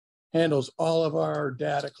handles all of our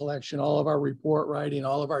data collection, all of our report writing,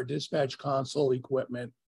 all of our dispatch console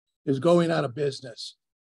equipment, is going out of business.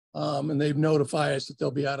 And they've notified us that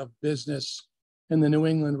they'll be out of business in the New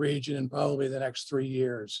England region in probably the next 3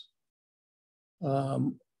 years.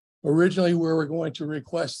 Originally, we were going to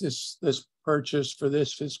request this purchase for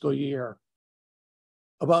this fiscal year.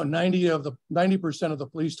 About 90% of the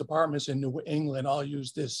police departments in New England all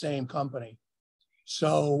use this same company.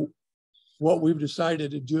 So what we've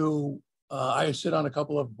decided to do, I sit on a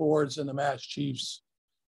couple of boards in the Mass Chiefs,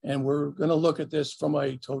 and we're going to look at this from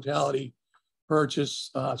a totality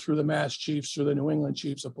purchase through the Mass Chiefs, through the New England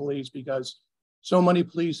Chiefs of Police, because so many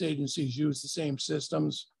police agencies use the same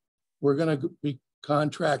systems. We're going to be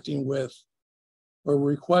contracting with, or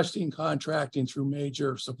requesting contracting through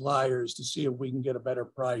major suppliers to see if we can get a better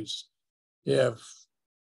price. If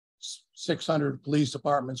 600 police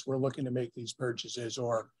departments were looking to make these purchases,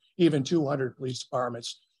 or even 200 police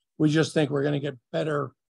departments, we just think we're going to get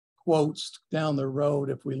better quotes down the road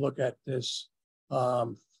if we look at this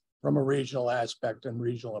from a regional aspect and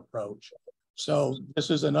regional approach. So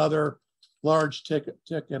this is another large ticket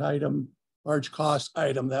item, large cost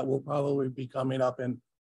item that will probably be coming up in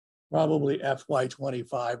probably FY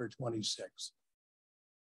 25 or 26.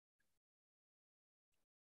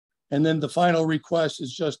 And then the final request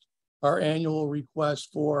is just our annual request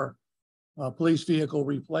for police vehicle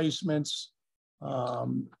replacements.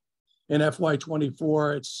 In FY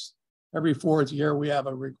 24, it's every 4th year we have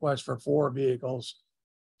a request for 4 vehicles.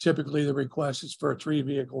 Typically the request is for a 3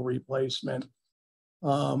 vehicle replacement.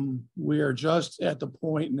 We are just at the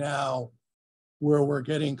point now where we're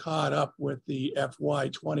getting caught up with the FY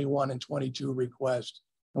 21 and 22 request.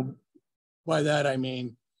 And by that, I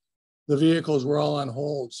mean, the vehicles were all on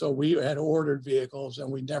hold. So we had ordered vehicles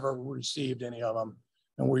and we never received any of them.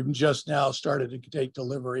 And we've just now started to take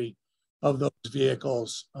delivery of those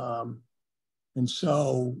vehicles. And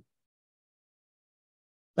so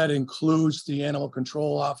that includes the animal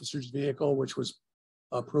control officer's vehicle, which was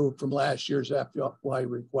approved from last year's FY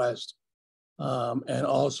request. And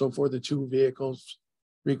also for the 2 vehicles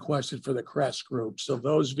requested for the CREST group. So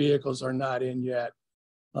those vehicles are not in yet,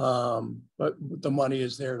 but the money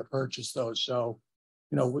is there to purchase those. So,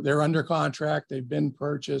 you know, they're under contract, they've been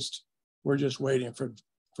purchased. We're just waiting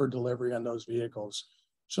for delivery on those vehicles.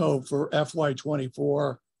 So for FY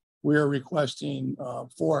 24, we're requesting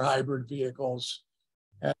 4 hybrid vehicles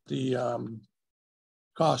at the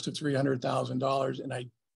cost of $300,000. And I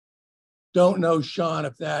don't know, Sean,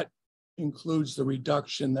 if that includes the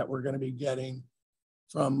reduction that we're going to be getting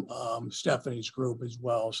from Stephanie's group as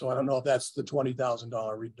well. So I don't know if that's the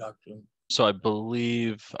 $20,000 reduction. So I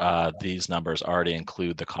believe these numbers already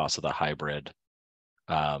include the cost of the hybrid.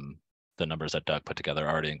 The numbers that Doug put together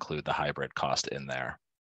already include the hybrid cost in there.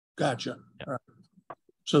 Gotcha. Yeah. All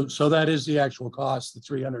right. So that is the actual cost, the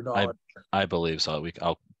 $300. I believe so.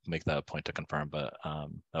 I'll make that a point to confirm, but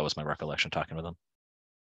that was my recollection talking with them.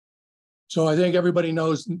 So I think everybody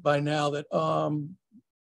knows by now that all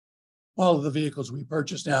of the vehicles we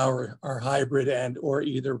purchase now are hybrid and or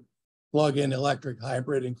either plug-in electric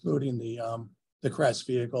hybrid, including the CREST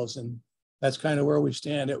vehicles. And that's kind of where we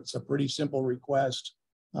stand. It's a pretty simple request,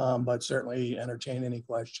 but certainly entertain any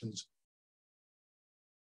questions.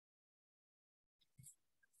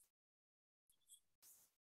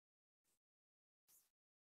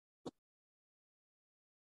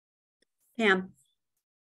 Pam.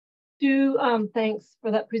 Thanks for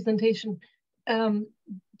that presentation.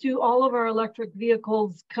 Do all of our electric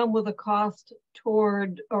vehicles come with a cost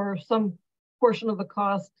toward, or some portion of the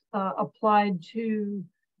cost applied to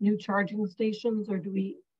new charging stations,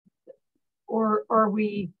 or are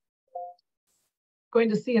we going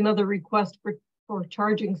to see another request for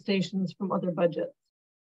charging stations from other budgets?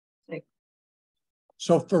 Thanks.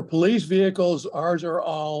 So for police vehicles, ours are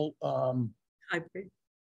all Hybrid.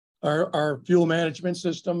 Our fuel management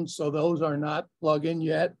systems. So those are not plug-in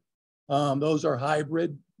yet. Those are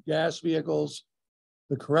hybrid gas vehicles.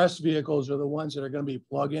 The CREST vehicles are the ones that are going to be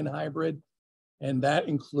plug-in hybrid. And that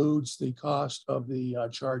includes the cost of the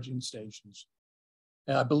charging stations.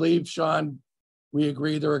 And I believe, Sean, we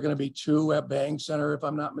agree there are going to be 2 at Bang Center, if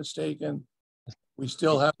I'm not mistaken. We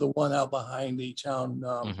still have the one out behind the town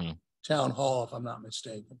hall, if I'm not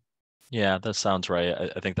mistaken. Yeah, that sounds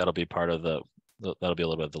right. I think that'll be part of that'll be a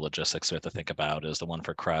little bit of the logistics we have to think about. Is the one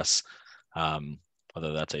for Cress,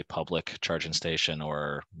 whether that's a public charging station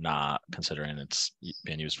or not, considering it's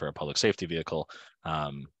being used for a public safety vehicle.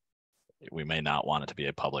 We may not want it to be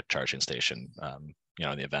a public charging station, you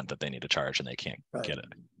know, in the event that they need to charge and they can't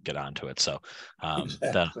get onto it. So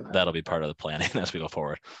Exactly. that'll be part of the planning as we go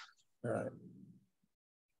forward. All right.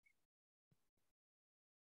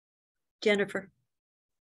 Jennifer.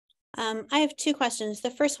 I have two questions.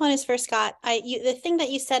 The first one is for Scott. The thing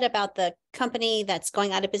that you said about the company that's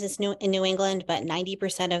going out of business in New England, but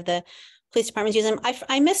 90% of the police departments use them.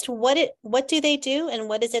 I missed what do they do and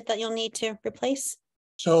what is it that you'll need to replace?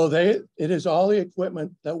 So it is all the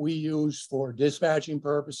equipment that we use for dispatching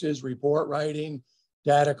purposes, report writing,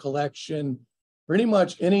 data collection, pretty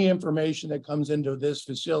much any information that comes into this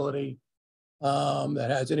facility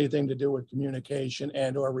that has anything to do with communication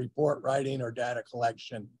and or report writing or data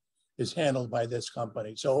collection is handled by this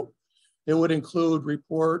company. So it would include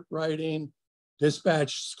report writing,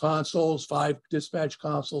 dispatch consoles, 5 dispatch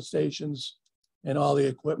console stations, and all the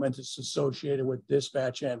equipment that's associated with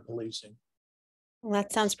dispatch and policing. Well,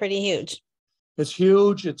 that sounds pretty huge. It's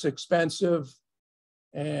huge, it's expensive.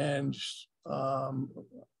 And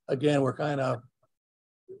again, we're kind of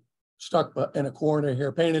stuck in a corner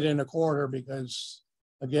here, painted in a corner because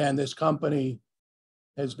again, this company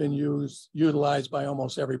has been utilized by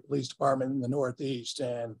almost every police department in the Northeast.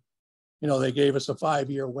 And, you know, they gave us a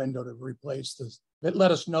 5-year window to replace this. It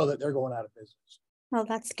let us know that they're going out of business. Well,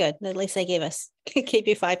 that's good. At least they gave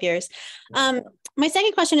you 5 years. My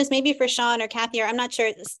second question is maybe for Sean or Kathy, or I'm not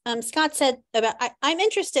sure. Scott said about, I'm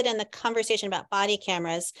interested in the conversation about body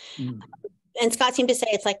cameras. And Scott seemed to say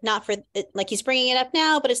it's like not for, like he's bringing it up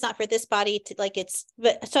now, but it's not for this body to like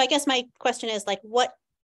but so I guess my question is like, what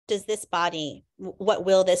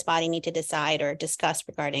will this body need to decide or discuss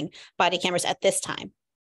regarding body cameras at this time?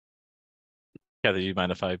 Kathy, do you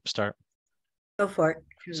mind if I start? Go for it.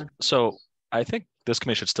 So I think this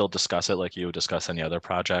committee should still discuss it like you would discuss any other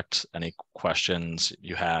project. Any questions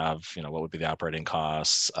you have, you know, what would be the operating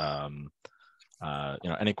costs? You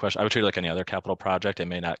know, any question, I would treat it like any other capital project. It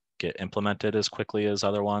may not get implemented as quickly as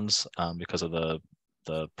other ones because of the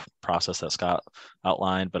process that Scott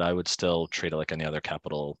outlined, but I would still treat it like any other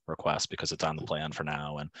capital request because it's on the plan for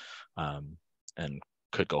now and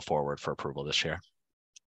could go forward for approval this year.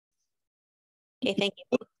 Okay, thank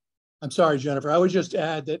you. I'm sorry, Jennifer. I would just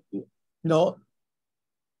add that, you know,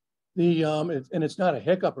 and it's not a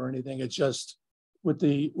hiccup or anything. It's just with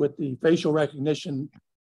the facial recognition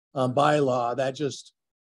bylaw that just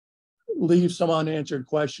leaves some unanswered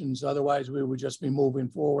questions. Otherwise, we would just be moving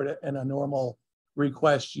forward in a normal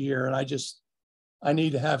request year. And I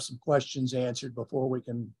need to have some questions answered before we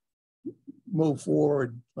can move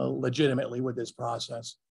forward legitimately with this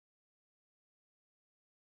process.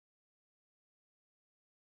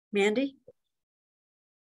 Mandy?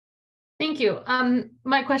 Thank you.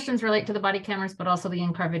 My questions relate to the body cameras, but also the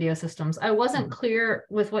in-car video systems. I wasn't clear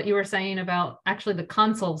with what you were saying about actually the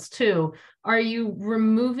consoles too. Are you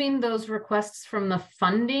removing those requests from the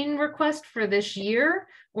funding request for this year?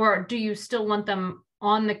 Or do you still want them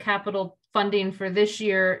on the capital funding for this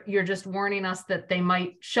year? You're just warning us that they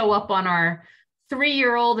might show up on our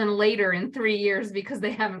 3-year-old and later in 3 years because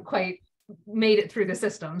they haven't quite made it through the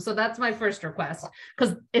system. So that's my first request,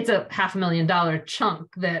 because it's a $500,000 chunk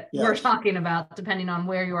that we're talking about, depending on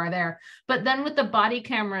where you are there. But then with the body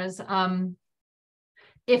cameras,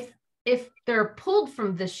 if they're pulled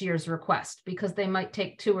from this year's request, because they might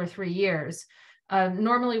take 2 or 3 years,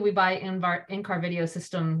 normally we buy in-car video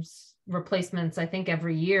systems replacements. I think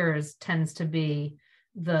every year tends to be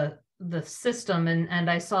the system. And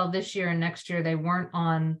I saw this year and next year they weren't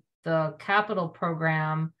on the capital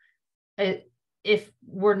program. If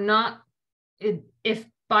we're not,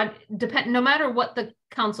 no matter what the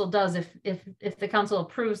council does, if the council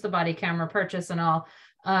approves the body camera purchase and all,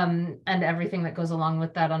 and everything that goes along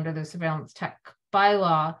with that under the surveillance tech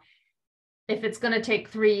bylaw, if it's going to take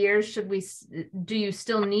 3 years, do you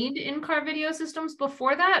still need in-car video systems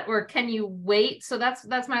before that, or can you wait? So that's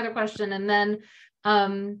my other question. And then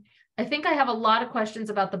I think I have a lot of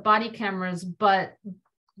questions about the body cameras, but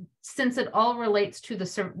since it all relates to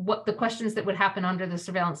the questions that would happen under the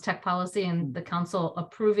surveillance tech policy and the council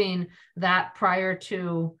approving that prior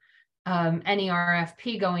to any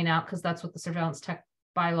RFP going out, because that's what the surveillance tech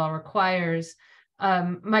bylaw requires.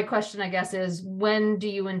 My question, I guess, is when do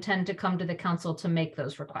you intend to come to the council to make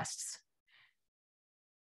those requests?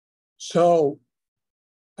 So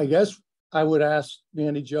I guess I would ask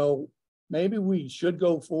Mandy Jo, maybe we should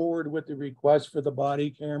go forward with the request for the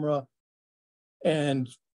body camera and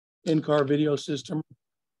in-car video system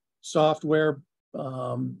software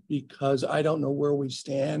because I don't know where we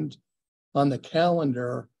stand on the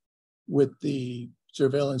calendar with the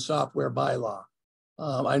surveillance software bylaw.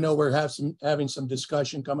 I know we're having some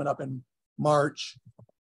discussion coming up in March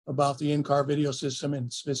about the in-car video system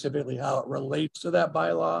and specifically how it relates to that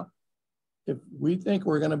bylaw. If we think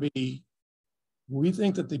we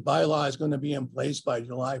think that the bylaw is going to be in place by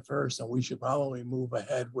July 1st, and we should probably move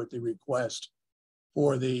ahead with the request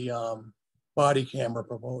for the body camera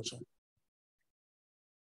proposal.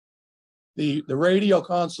 The radio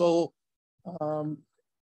console,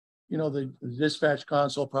 you know, the dispatch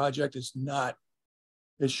console project is not,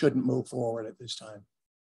 it shouldn't move forward at this time.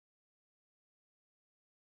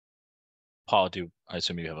 Paul, I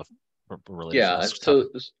assume you have a related? Yeah,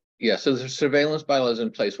 so the surveillance bylaw is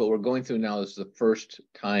in place. What we're going through now is the first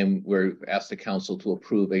time we've asked the council to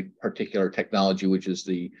approve a particular technology, which is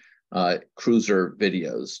the cruiser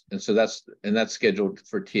videos. And so that's scheduled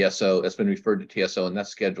for TSO. That's been referred to TSO, and that's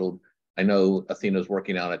scheduled. I know Athena's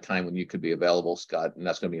working on a time when you could be available, Scott, and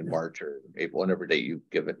that's going to be in March or April, whatever date you've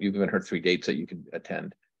given. You've given her 3 dates that you can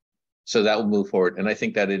attend. So that will move forward. And I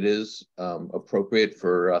think that it is appropriate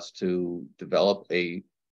for us to develop a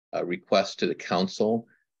request to the council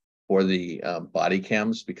for the body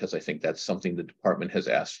cams, because I think that's something the department has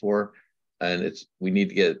asked for. And we need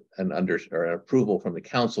to get an approval from the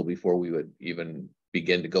council before we would even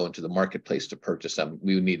begin to go into the marketplace to purchase them.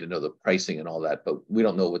 We would need to know the pricing and all that, but we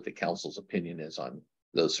don't know what the council's opinion is on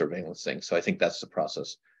those surveillance things. So I think that's the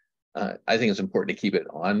process. I think it's important to keep it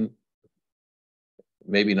on.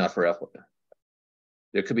 Maybe not for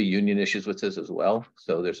there could be union issues with this as well.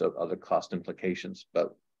 So there's other cost implications,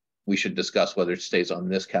 but we should discuss whether it stays on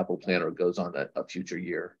this capital plan or goes on a future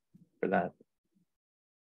year for that.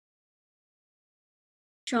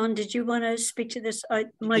 John, did you want to speak to this?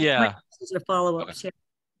 Yeah. These are follow-ups. Okay.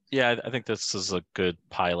 Yeah, I think this is a good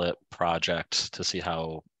pilot project to see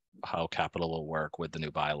how capital will work with the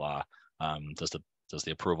new bylaw. Does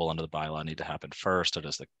the approval under the bylaw need to happen first, or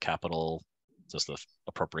does the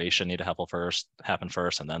appropriation need to happen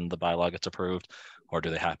first and then the bylaw gets approved, or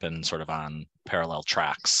do they happen sort of on parallel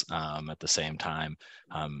tracks at the same time?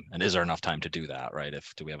 And is there enough time to do that, right?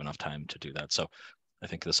 Do we have enough time to do that? So I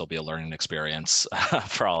think this will be a learning experience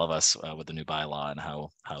for all of us with the new bylaw and how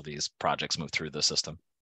these projects move through the system.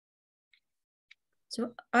 So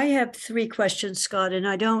I have 3 questions, Scott, and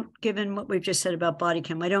I don't, given what we've just said about body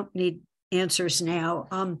cam, I don't need answers now.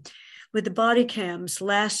 With the body cams,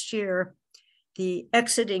 last year, the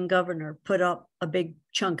exiting governor put up a big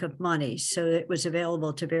chunk of money, so it was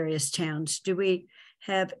available to various towns. Do we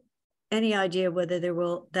have any idea whether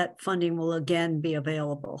that funding will again be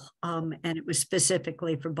available? And it was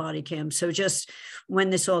specifically for body cams. So just when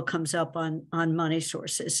this all comes up on money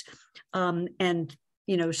sources. And,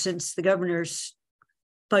 you know, since the governor's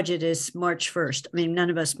budget is March 1st, I mean, none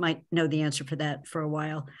of us might know the answer for that for a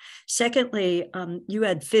while. Secondly, you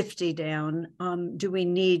had 50 down. Do we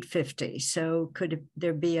need 50? So could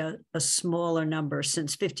there be a smaller number,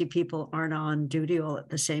 since 50 people aren't on duty all at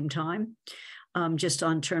the same time? Just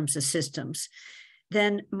on terms of systems.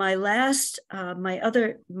 Then my other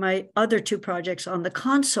 2 projects on the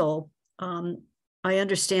console, I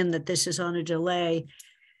understand that this is on a delay.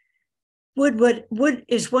 Wood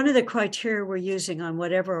is one of the criteria we're using on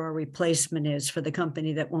whatever our replacement is for the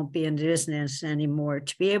company that won't be in business anymore,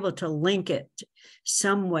 to be able to link it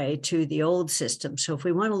some way to the old system. So if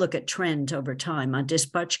we want to look at trends over time on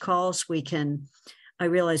dispatch calls, we can. I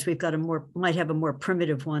realize we've got might have a more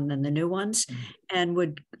primitive one than the new ones. And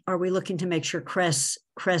are we looking to make sure CRESS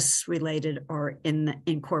related are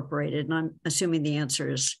incorporated? And I'm assuming the answer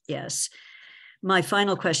is yes. My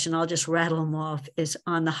final question, I'll just rattle them off, is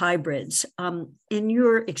on the hybrids. In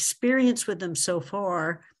your experience with them so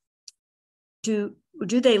far, do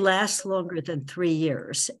they last longer than 3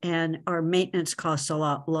 years? And are maintenance costs a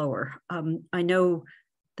lot lower? I know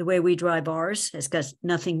the way we drive ours has got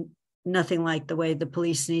nothing like the way the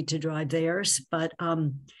police need to drive theirs, but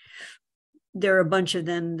there are a bunch of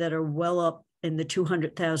them that are well up in the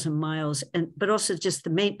 200,000 miles, but also just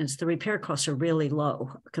the maintenance, the repair costs are really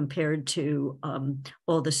low compared to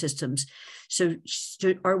all the systems. So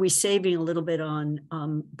are we saving a little bit on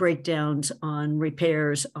breakdowns, on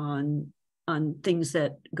repairs, on things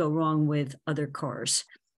that go wrong with other cars?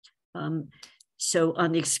 So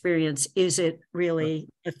on the experience, is it really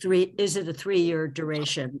a 3-year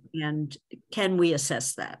duration, and can we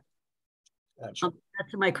assess that? Gotcha.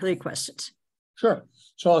 That's my 3 questions. Sure.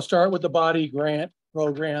 So I'll start with the body grant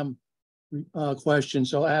program question.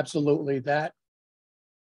 So absolutely, that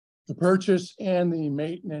the purchase and the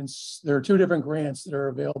maintenance, there are 2 different grants that are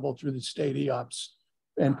available through the state EOPS,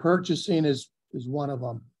 and purchasing is one of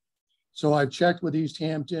them. So I've checked with East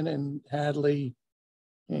Hampton and Hadley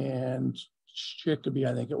and Chicopee,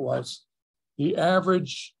 I think it was. The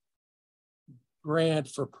average grant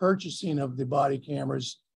for purchasing of the body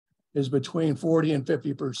cameras is between 40 and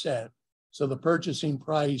 50%. So the purchasing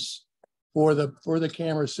price for the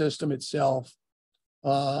camera system itself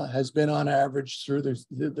has been on average through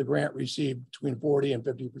the grant received between 40 and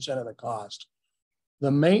 50% of the cost.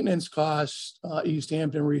 The maintenance cost East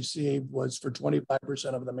Hampton received was for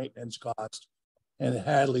 25% of the maintenance cost, and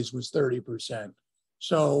Hadley's was 30%.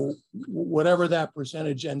 So whatever that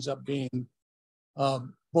percentage ends up being,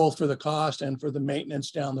 both for the cost and for the maintenance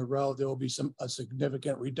down the road, there will be a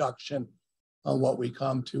significant reduction on what we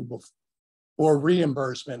come to before, or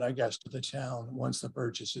reimbursement, I guess, to the town once the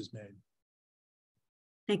purchase is made.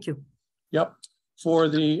 Thank you. Yep. For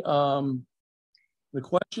the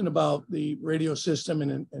question about the radio system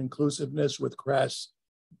and inclusiveness with CRESS,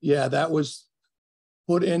 yeah, that was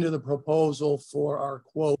put into the proposal for our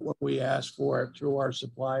quote when we asked for it through our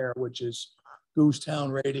supplier, which is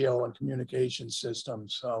Goosetown Radio and Communication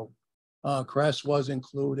Systems. So CRESS was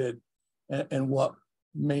included in what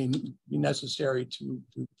may be necessary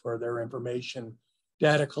for their information,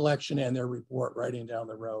 data collection, and their report writing down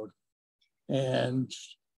the road. And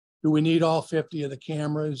do we need all 50 of the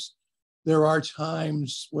cameras? There are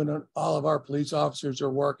times when all of our police officers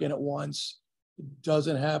are working at once. It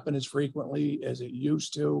doesn't happen as frequently as it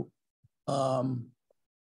used to.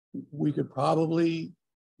 We could probably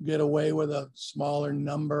get away with a smaller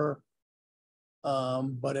number,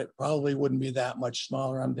 but it probably wouldn't be that much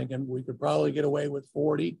smaller. I'm thinking we could probably get away with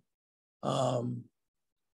 40. But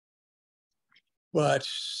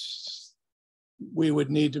we would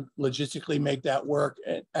need to logistically make that work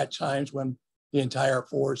at times when the entire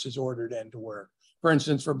force is ordered in to work. For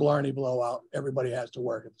instance, for Blarney Blowout, everybody has to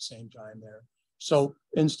work at the same time there. So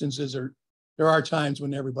there are times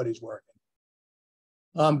when everybody's working.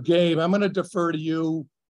 Gabe, I'm going to defer to you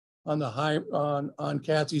on on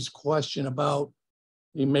Kathy's question about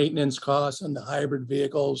the maintenance costs and the hybrid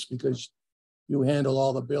vehicles, because you handle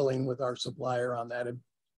all the billing with our supplier on that. Have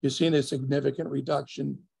you seen a significant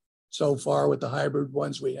reduction so far with the hybrid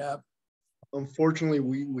ones we have? Unfortunately,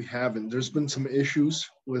 we haven't. There's been some issues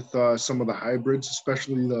with some of the hybrids,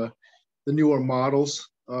 especially the newer models.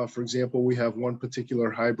 For example, we have one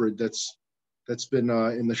particular hybrid that's been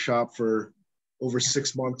in the shop for over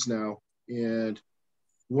 6 months now, and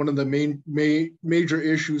one of the major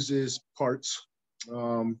issues is parts.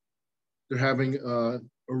 They're having a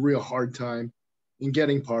real hard time in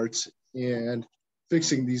getting parts and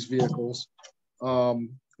fixing these vehicles.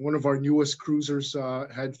 One of our newest cruisers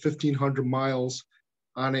had 1,500 miles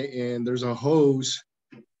on it, and there's a hose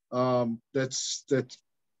that's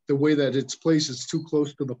the way that it's placed is too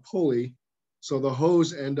close to the pulley, so the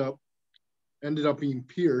hose ended up being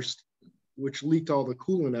pierced, which leaked all the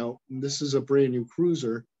coolant out. And this is a brand new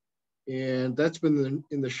cruiser, and that's been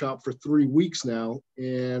in the shop for 3 weeks now,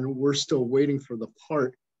 and we're still waiting for the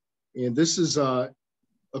part. And this is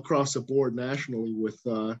across the board nationally with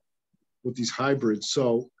these hybrids.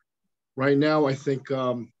 So right now, I think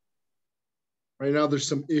right now there's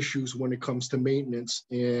some issues when it comes to maintenance,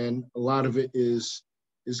 and a lot of it is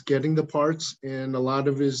getting the parts, and a lot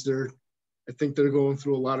of it is I think they're going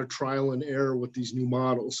through a lot of trial and error with these new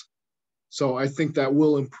models. So I think that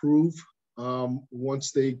will improve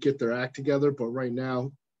once they get their act together. But right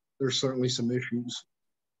now, there's certainly some issues.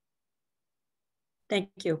 Thank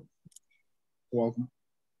you. Welcome.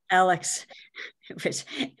 Alex. Thanks.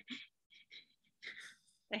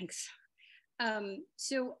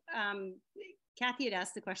 Kathy had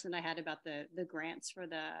asked the question I had about the grants for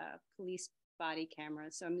the police body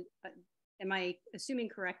cameras. So am I assuming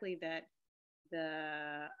correctly that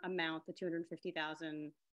the amount, the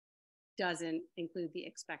 $250,000, doesn't include the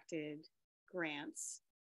expected grants?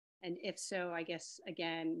 And if so, I guess,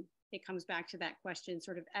 again, it comes back to that question,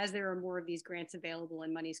 sort of, as there are more of these grants available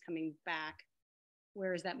and money's coming back,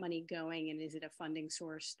 where is that money going? And is it a funding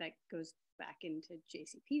source that goes back into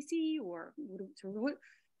JCPC, or what?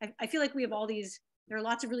 I feel like we have all these, there are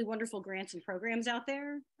lots of really wonderful grants and programs out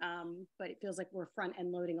there, but it feels like we're front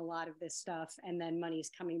end loading a lot of this stuff, and then money's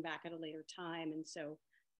coming back at a later time. And so,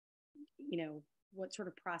 what sort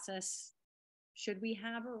of process should we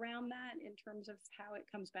have around that in terms of how it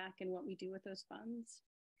comes back and what we do with those funds?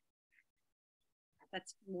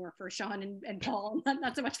 That's more for Sean and Paul,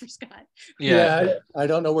 not so much for Scott. Yeah, I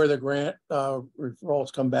don't know where the grant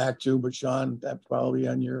referrals come back to, but Sean, that's probably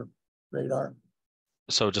on your radar.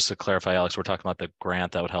 So just to clarify, Alex, we're talking about the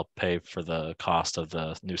grant that would help pay for the cost of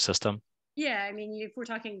the new system? Yeah, I mean, if we're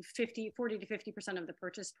talking 40 to 50% of the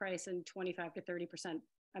purchase price and 25 to 30%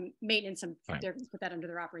 maintenance. Right. They're going to put that under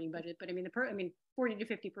their operating budget, but I mean, 40 to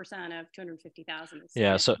 50% of 250,000.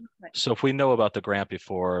 Yeah. So if we know about the grant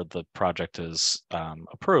before the project is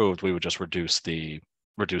approved, we would just reduce the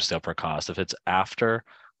upfront cost. If it's after,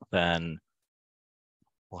 then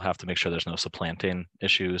we'll have to make sure there's no supplanting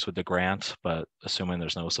issues with the grant. But assuming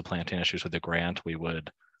there's no supplanting issues with the grant, we would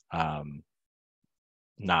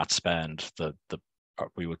not spend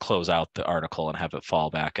we would close out the article and have it fall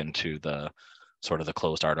back into the sort of the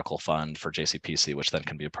closed article fund for JCPC, which then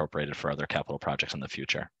can be appropriated for other capital projects in the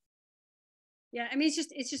future. Yeah, I mean,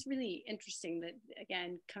 it's just really interesting that,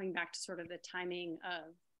 again, coming back to sort of the timing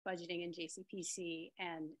of budgeting in JCPC,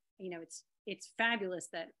 and you know, it's fabulous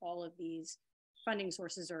that all of these funding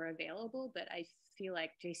sources are available, but I feel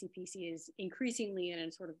like JCPC is increasingly in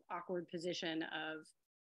a sort of awkward position of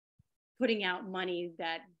putting out money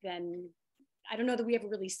that then, I don't know that we ever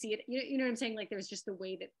really see it. You know what I'm saying? Like, there's just the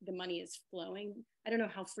way that the money is flowing. I don't know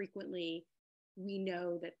how frequently we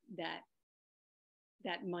know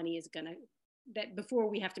that money is gonna, that before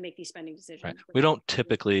we have to make these spending decisions. Right. We don't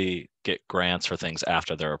typically get grants for things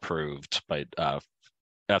after they're approved, but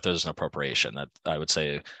after there's an appropriation. That I would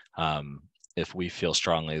say, if we feel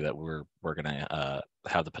strongly that we're gonna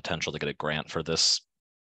have the potential to get a grant for this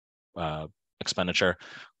expenditure,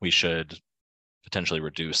 we should potentially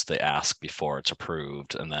reduce the ask before it's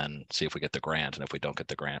approved, and then see if we get the grant. And if we don't get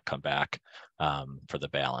the grant, come back for the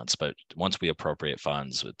balance. But once we appropriate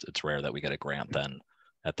funds, it's rare that we get a grant then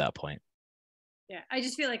at that point. Yeah, I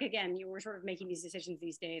just feel like, again, we're sort of making these decisions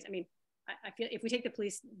these days. I mean, I feel if we take the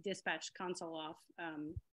police dispatch console off,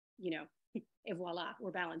 you know, et voila,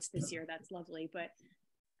 we're balanced this year. That's lovely. But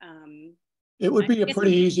it would be a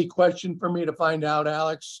pretty easy question for me to find out,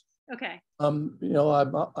 Alex. Okay. You know,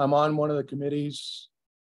 I'm on one of the committees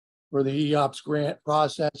for the EOPS grant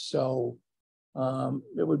process, so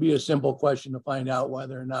it would be a simple question to find out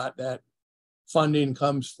whether or not that funding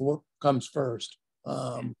comes first.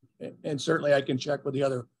 And certainly I can check with the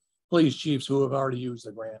other police chiefs who have already used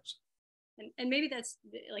the grants. And maybe that's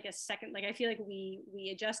like a second, like I feel like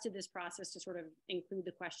we adjusted this process to sort of include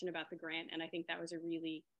the question about the grant, and I think that was a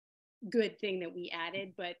really good thing that we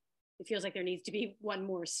added, but it feels like there needs to be one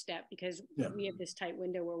more step, because we have this tight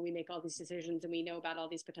window where we make all these decisions and we know about all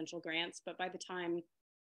these potential grants, but by the time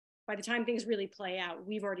things really play out,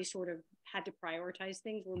 we've already sort of had to prioritize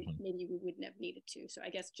things where maybe we wouldn't have needed to. So I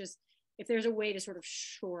guess just if there's a way to sort of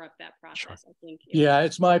shore up that process, I think. Yeah,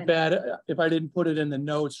 it's my bad if I didn't put it in the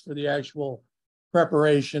notes for the actual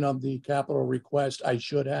preparation of the capital request. I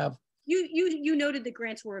should have. You noted the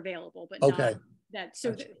grants were available, but okay, not that.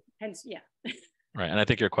 So hence, yeah. Right, and I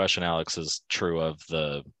think your question, Alex, is true of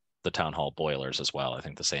the town hall boilers as well. I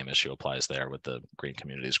think the same issue applies there with the Green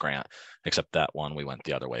Communities grant, except that one we went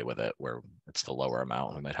the other way with it, where it's the lower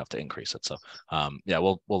amount. We might have to increase it. So yeah,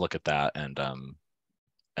 we'll look at that and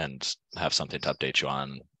have something to update you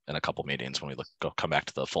on in a couple meetings when we come back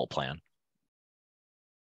to the full plan.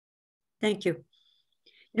 Thank you.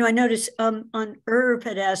 You know, I noticed on Irv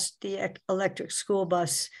had asked the electric school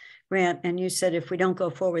bus grant, and you said if we don't go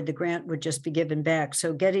forward, the grant would just be given back.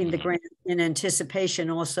 So getting the grant in anticipation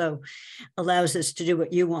also allows us to do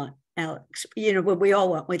what you want, Alex. You know, what we all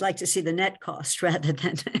want. We'd like to see the net cost rather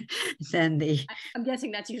than the. I'm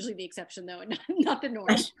guessing that's usually the exception, though, and not the norm.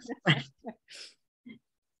 Right.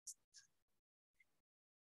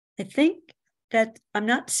 I think that I'm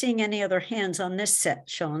not seeing any other hands on this set,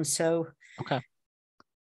 Sean. So okay.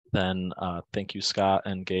 Then thank you, Scott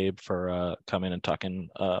and Gabe, for coming and talking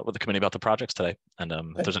with the committee about the projects today. And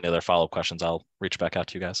if there's any other follow-up questions, I'll reach back out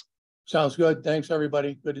to you guys. Sounds good. Thanks,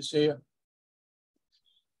 everybody. Good to see you.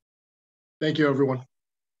 Thank you, everyone.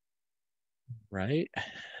 Right.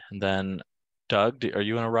 And then Doug, are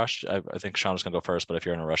you in a rush? I think Sean was going to go first, but if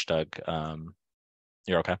you're in a rush, Doug,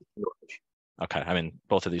 you're okay? Okay. I mean,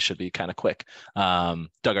 both of these should be kind of quick. Doug,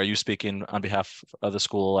 are you speaking on behalf of the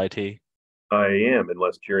school IT? I am,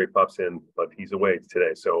 unless Jerry pops in, but he's away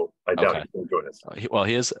today, so I doubt he can join us. Well,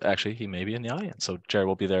 he is actually, he may be in the audience, so Jerry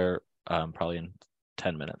will be there probably in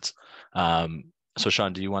 10 minutes. So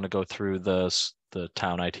Sean, do you want to go through the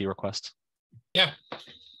town IT requests? Yeah.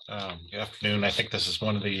 Good afternoon. I think this is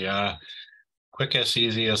one of the quickest,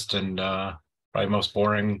 easiest, and probably most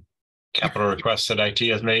boring capital requests that IT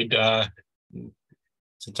has made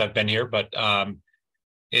since I've been here, but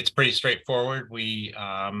it's pretty straightforward.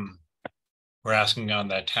 We're asking on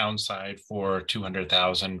the town side for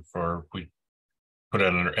 $200,000 we put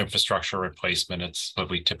in an infrastructure replacement. It's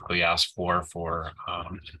what we typically ask for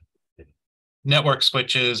network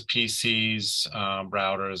switches, PCs,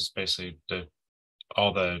 routers, basically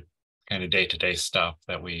all the kind of day-to-day stuff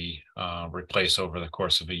that we replace over the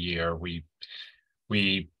course of a year. We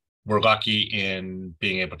we were lucky in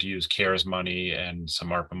being able to use CARES money and some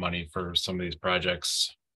ARPA money for some of these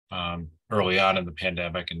projects early on in the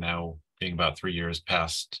pandemic, and now being about 3 years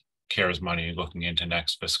past CARES money, looking into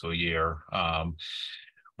next fiscal year,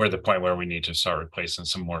 we're at the point where we need to start replacing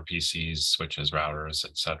some more PCs, switches, routers,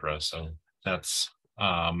 et cetera. So that's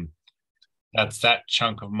that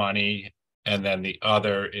chunk of money. And then the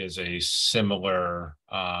other is a similar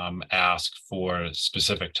ask for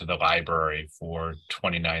specific to the library for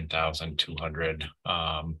 $29,200,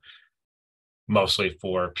 mostly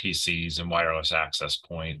for PCs and wireless access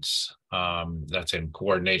points. That's in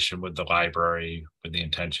coordination with the library, with the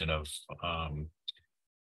intention of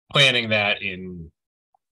planning that in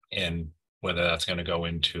whether that's going to go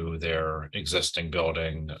into their existing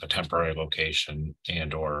building, a temporary location,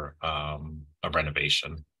 and or a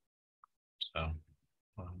renovation. So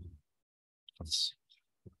that's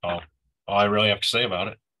all I really have to say about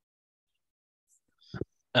it.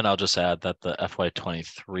 And I'll just add that the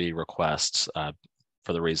FY23 requests,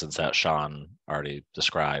 for the reasons that Sean already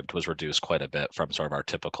described, was reduced quite a bit from sort of our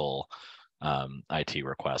typical IT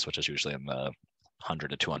request, which is usually in the $100,000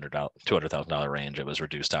 to $200,000 range. It was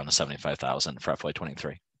reduced down to $75,000 for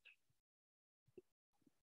FY23.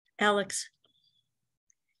 Alex.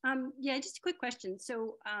 Yeah, just a quick question.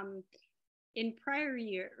 So in prior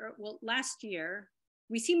year, well, last year,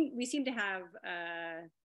 we seem to have,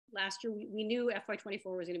 last year, we knew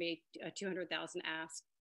FY24 was going to be a 200,000 ask,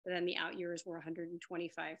 but then the out years were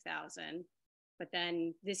 125,000. But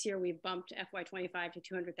then this year we bumped FY25 to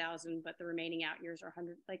 200,000, but the remaining out years are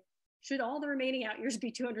 100. Like, should all the remaining out years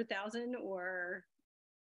be 200,000 or?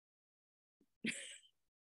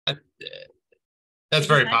 That's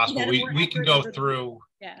very possible. We can go through.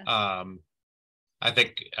 Yeah. I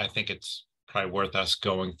think it's probably worth us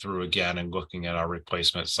going through again and looking at our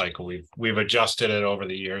replacement cycle. We've adjusted it over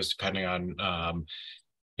the years depending on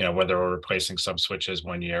whether we're replacing some switches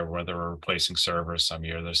one year, whether we're replacing servers some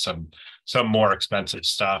year. There's some more expensive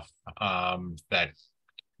stuff that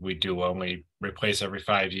we do only replace every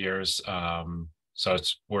 5 years. So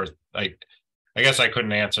it's worth, I guess I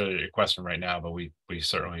couldn't answer your question right now, but we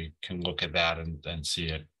certainly can look at that and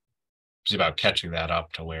see about catching that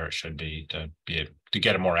up to where it should be to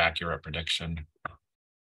get a more accurate prediction.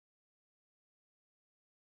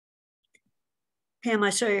 Pam, I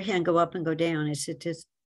saw your hand go up and go down. Is it just?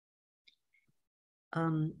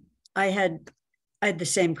 I had the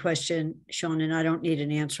same question, Sean, and I don't need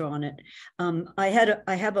an answer on it. I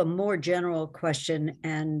have a more general question,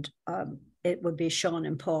 and it would be Sean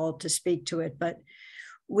and Paul to speak to it. But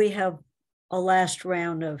we have a last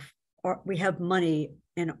round of, we have money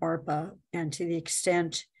in ARPA, and to the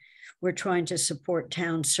extent we're trying to support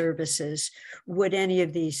town services, would any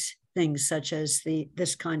of these things, such as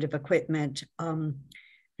this kind of equipment,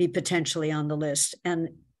 be potentially on the list? And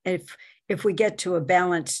if we get to a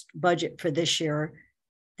balanced budget for this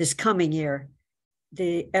coming year,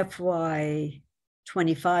 the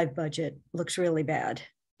FY25 budget looks really bad,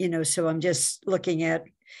 so I'm just looking at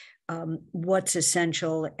what's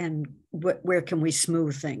essential and where can we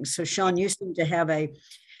smooth things. So Sean, you seem to have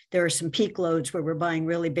there are some peak loads where we're buying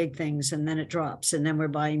really big things and then it drops and then we're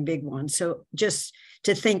buying big ones. So just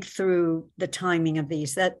to think through the timing of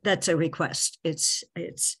these, that's a request. It's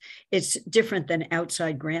different than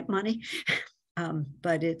outside grant money,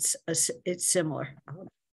 but it's similar.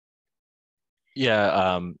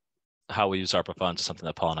 Yeah, how we use ARPA funds is something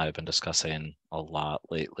that Paul and I have been discussing a lot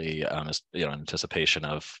lately, is, in anticipation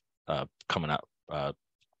of coming out,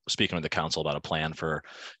 speaking with the council about a plan for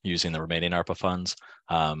using the remaining ARPA funds.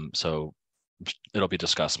 So it'll be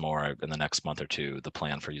discussed more in the next month or two, the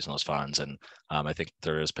plan for using those funds. And I think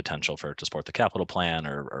there is potential for it to support the capital plan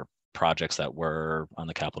or projects that were on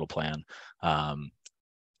the capital plan.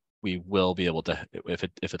 We will be able to,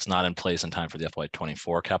 if it's not in place in time for the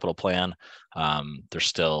FY24 capital plan, there's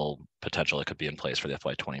still potential it could be in place for the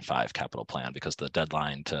FY25 capital plan, because the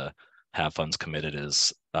deadline to have funds committed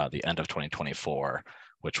is the end of 2024,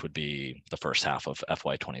 which would be the first half of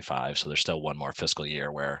FY25. So there's still one more fiscal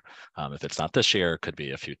year where if it's not this year, it could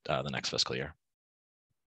be the next fiscal year.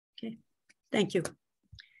 Okay, thank you.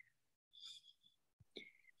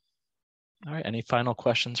 All right, any final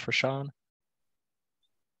questions for Sean?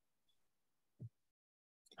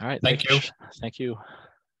 All right, thank you. Thank you.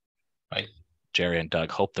 Bye. Jerry and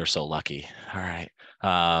Doug, hope they're so lucky. All right.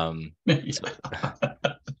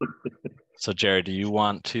 So Jerry, do you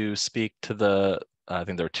want to speak to I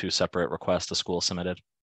think there are two separate requests the school submitted?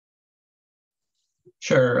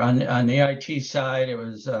 Sure. On the IT side, it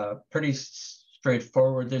was pretty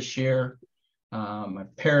straightforward this year. I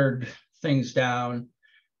pared things down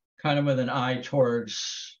kind of with an eye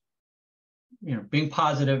towards being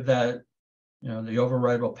positive that, the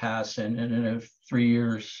override will pass and in a 3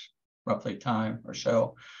 years, roughly time or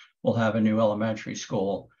so, we'll have a new elementary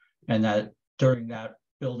school, and that during that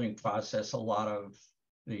building process, a lot of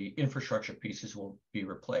the infrastructure pieces will be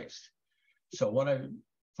replaced. So what I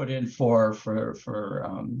put in for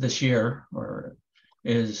this year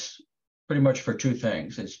is pretty much for two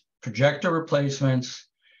things. It's projector replacements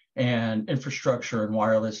and infrastructure and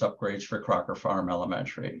wireless upgrades for Crocker Farm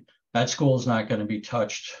Elementary. That school is not going to be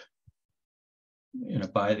touched,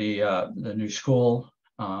 by the new school.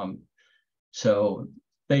 So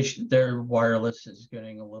their wireless is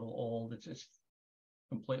getting a little old. It's just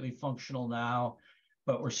completely functional now,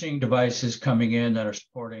 but we're seeing devices coming in that are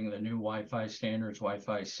supporting the new Wi-Fi standards,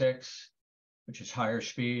 Wi-Fi 6, which is higher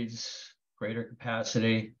speeds, greater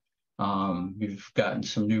capacity. We've gotten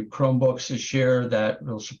some new Chromebooks this year that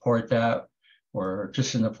will support that. We're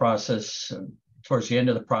just in the process, towards the end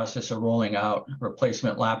of the process of rolling out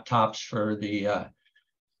replacement laptops for the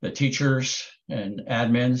teachers and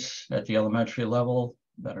admins at the elementary level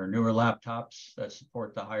that are newer laptops that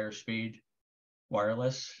support the higher speed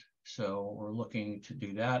wireless. So we're looking to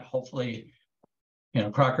do that. Hopefully,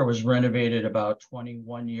 Crocker was renovated about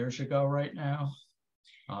 21 years ago right now.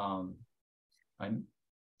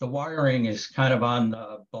 The wiring is kind of on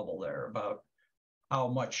the bubble there about how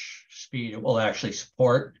much speed it will actually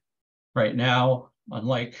support. Right now,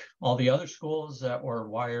 unlike all the other schools that were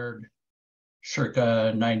wired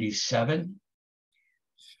circa 97,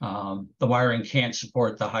 the wiring can't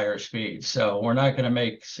support the higher speed. So we're not going to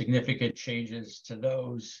make significant changes to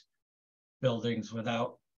those buildings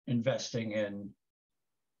without investing in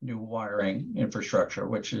new wiring infrastructure,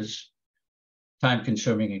 which is time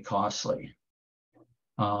consuming and costly.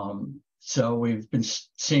 So we've been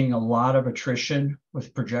seeing a lot of attrition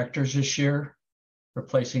with projectors this year,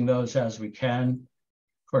 replacing those as we can.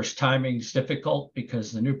 Of course, timing is difficult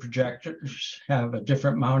because the new projectors have a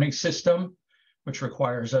different mounting system, which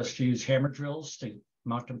requires us to use hammer drills to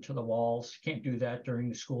mount them to the walls. Can't do that during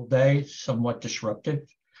the school day, somewhat disruptive.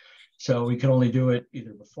 So we can only do it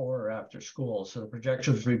either before or after school. So the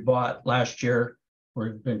projectors we bought last year,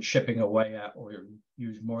 we've been shipping away at, we've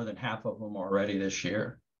used more than half of them already this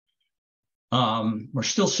year. We're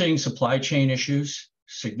still seeing supply chain issues,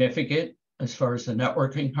 significant as far as the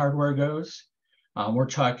networking hardware goes. We're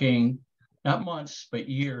talking not months, but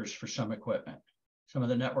years for some equipment. Some of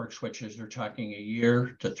the network switches are talking a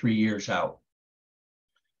year to 3 years out.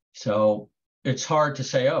 So it's hard to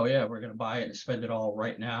say, oh yeah, we're going to buy it and spend it all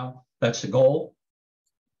right now. That's the goal.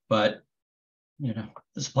 But the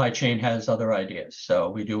supply chain has other ideas. So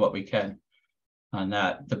we do what we can on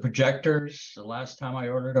that. The projectors, the last time I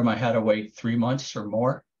ordered them, I had to wait 3 months or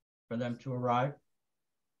more for them to arrive.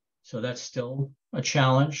 So that's still a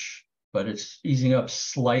challenge, but it's easing up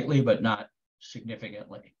slightly, but not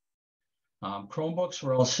significantly. Chromebooks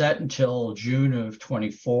were all set until June of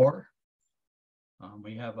 24.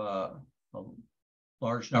 We have a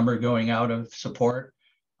large number going out of support.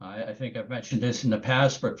 I think I've mentioned this in the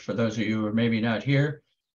past, but for those of you who are maybe not here,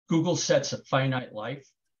 Google sets a finite life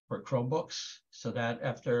for Chromebooks, so that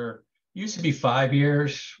after, used to be 5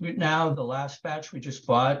 years, now the last batch we just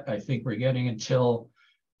bought, I think we're getting until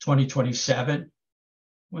 2027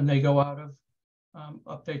 when they go out of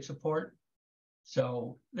update support.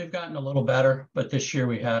 So they've gotten a little better, but this year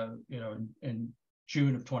we have, in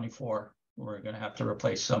June of 24, we're going to have to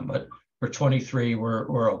replace some, but for 23,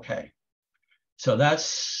 we're okay. So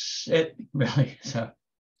that's it, really. So.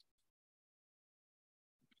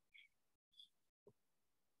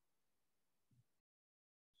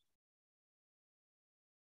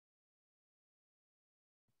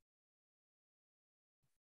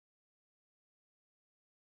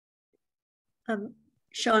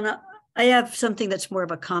 Sean, I have something that's more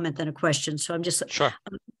of a comment than a question. So I'm just, sure.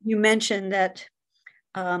 You mentioned that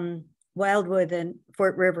Wildwood and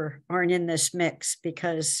Fort River aren't in this mix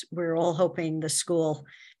because we're all hoping the school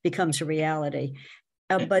becomes a reality.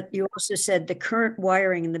 But you also said the current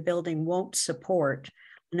wiring in the building won't support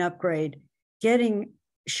an upgrade. Getting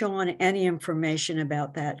Sean any information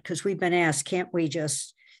about that, because we've been asked, can't we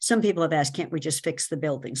just, some people have asked, can't we just fix the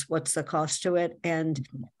buildings? What's the cost to it? And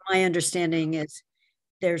my understanding is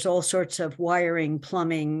there's all sorts of wiring,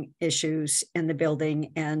 plumbing issues in the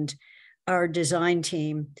building, and our design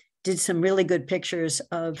team did some really good pictures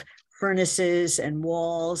of furnaces and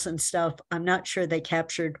walls and stuff. I'm not sure they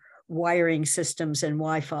captured wiring systems and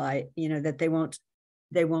Wi-Fi, that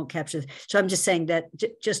they won't capture. So I'm just saying that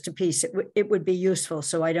just a piece, it would be useful.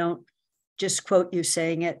 So I don't just quote you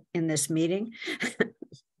saying it in this meeting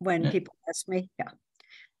when people ask me. Yeah.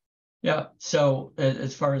 Yeah. So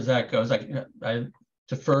as far as that goes, I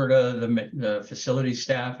defer to the facility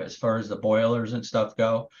staff as far as the boilers and stuff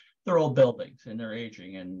go. They're old buildings and they're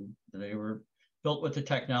aging, and they were built with the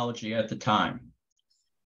technology at the time.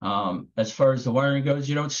 As far as the wiring goes,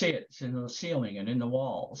 you don't see it. It's in the ceiling and in the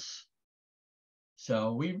walls.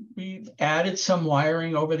 So we've added some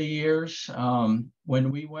wiring over the years.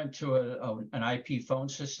 When we went to an IP phone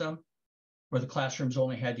system where the classrooms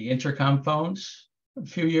only had the intercom phones a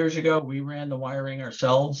few years ago, we ran the wiring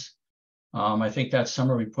ourselves. I think that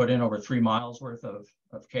summer we put in over 3 miles worth of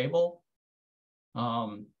cable.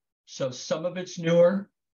 So some of it's newer,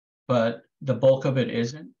 but the bulk of it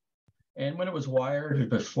isn't. And when it was wired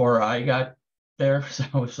before I got there, so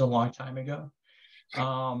it was a long time ago.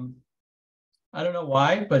 I don't know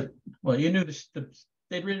why, but well, you knew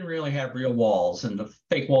they didn't really have real walls, and the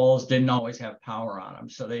fake walls didn't always have power on them.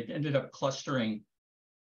 So they ended up clustering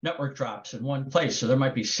network drops in one place. So there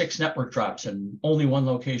might be 6 network drops in only one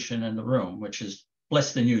location in the room, which is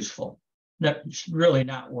less than useful. That's really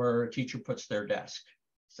not where a teacher puts their desk.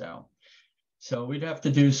 So we'd have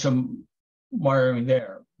to do some wiring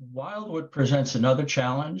there. Wildwood presents another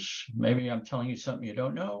challenge. Maybe I'm telling you something you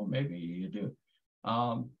don't know. Maybe you do.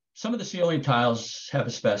 Some of the ceiling tiles have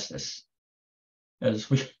asbestos,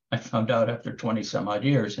 as I found out after 20 some odd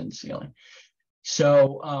years in ceiling.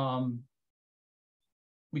 So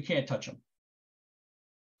we can't touch them.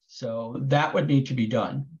 So that would need to be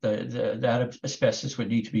done. That asbestos would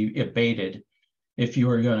need to be abated if you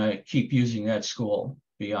were going to keep using that school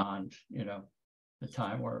beyond, the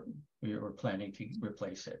time where we were planning to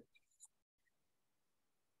replace it.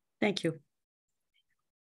 Thank you.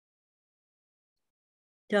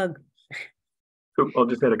 Doug. So I'll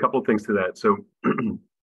just add a couple of things to that. So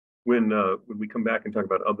when we come back and talk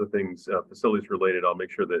about other things, facilities related, I'll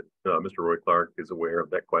make sure that Mr. Roy Clark is aware of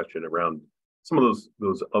that question around some of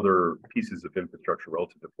those other pieces of infrastructure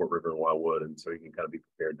relative to Fort River and Wildwood, and so you can kind of be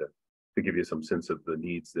prepared to give you some sense of the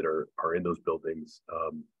needs that are in those buildings.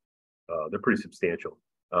 They're pretty substantial.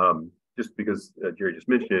 Just because Jerry just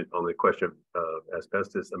mentioned it on the question of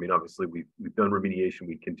asbestos, I mean, obviously we've done remediation,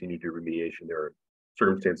 we continue to do remediation. There are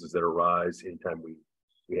circumstances that arise anytime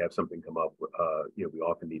we have something come up. We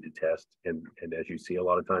often need to test, and as you see a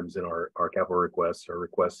lot of times in our capital requests or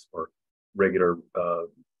requests for regular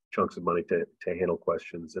chunks of money to handle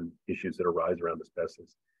questions and issues that arise around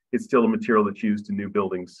asbestos. It's still a material that's used in new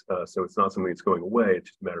buildings, so it's not something that's going away. It's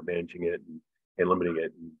just a matter of managing it and limiting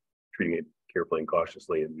it and treating it carefully and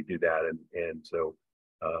cautiously, and we do that. And so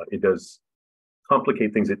it does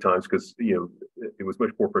complicate things at times because it was much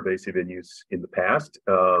more pervasive in use in the past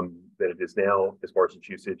than it is now as far as its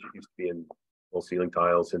usage. It used to be in ceiling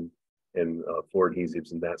tiles and floor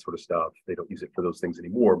adhesives and that sort of stuff. They don't use it for those things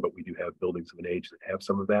anymore, but we do have buildings of an age that have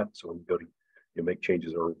some of that. So when we go to make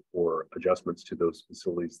changes or adjustments to those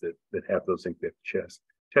facilities that have those things, we have to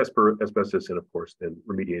test for asbestos and of course then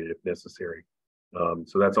remediate it if necessary.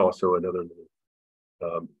 So that's also another, I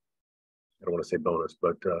don't want to say bonus,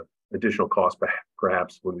 but additional cost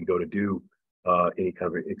perhaps when we go to do any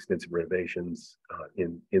kind of extensive renovations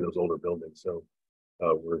in those older buildings. So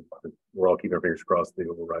we're all keeping our fingers crossed the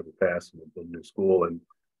override will pass and we'll build a new school, and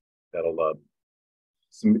that'll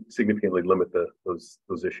significantly limit those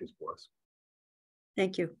issues for us.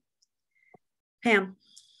 Thank you. Pam.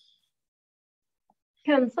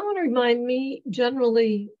 Can someone remind me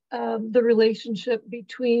generally the relationship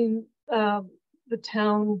between the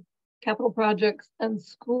town capital projects and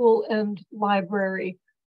school and library?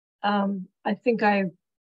 I think I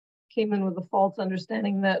came in with a false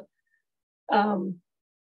understanding that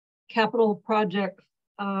capital projects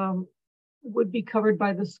would be covered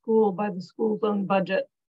by the school's own budget,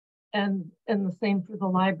 and the same for the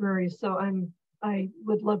library. So I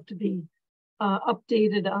would love to be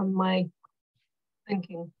updated on my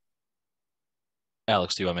thinking.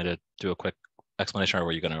 Alex, do you want me to do a quick explanation, or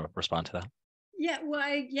were you going to respond to that? Yeah, well,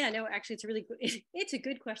 no, actually, it's a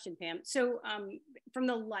good question, Pam. So from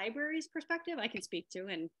the library's perspective, I can speak to,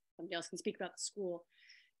 and somebody else can speak about the school.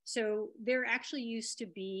 So there actually used to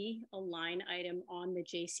be a line item on the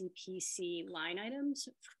JCPC line items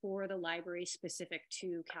for the library specific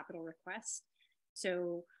to capital requests.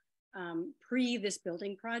 So pre this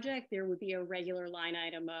building project, there would be a regular line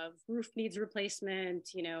item of roof needs replacement,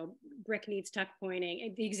 brick needs tuck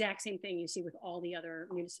pointing, the exact same thing you see with all the other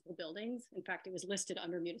municipal buildings. In fact, it was listed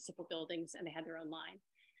under municipal buildings and they had their own line.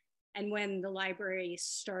 And when the library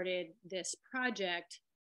started this project,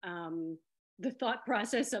 the thought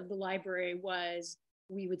process of the library was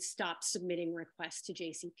we would stop submitting requests to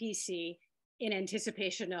JCPC in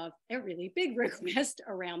anticipation of a really big request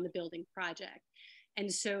around the building project.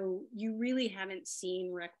 And so you really haven't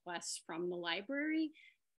seen requests from the library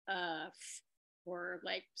for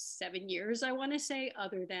like 7 years, I want to say,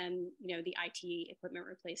 other than, you know, the IT equipment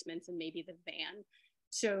replacements and maybe the van.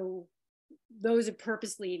 So those are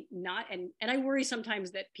purposely not, and I worry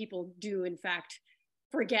sometimes that people do in fact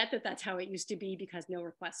forget that that's how it used to be because no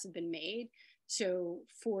requests have been made. So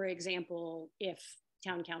for example, if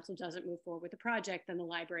town council doesn't move forward with the project, then the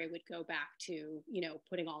library would go back to, you know,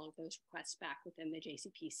 putting all of those requests back within the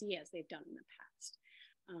JCPC as they've done in the past.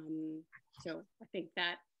 So I think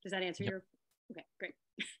that, does that answer your, okay, great.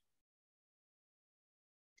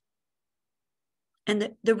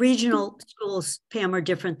 And the regional schools, Pam, are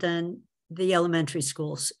different than the elementary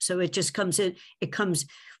schools. So it just comes in,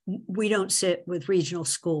 we don't sit with regional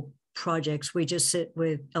school projects. We just sit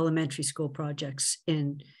with elementary school projects.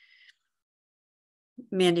 And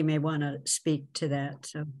Mandy may want to speak to that,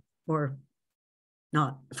 so, or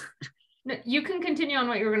not. No, you can continue on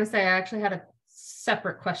what you were going to say. I actually had a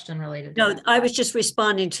separate question related to No, that. I was just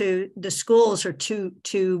responding to the schools are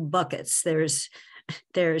two buckets. There's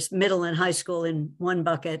middle and high school in one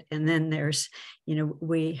bucket, and then there's, you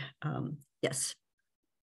know, yes,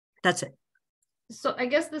 that's it. So I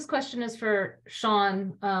guess this question is for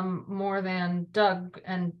Sean more than Doug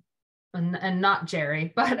and not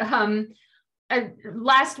Jerry, but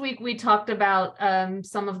last week we talked about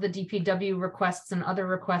some of the DPW requests and other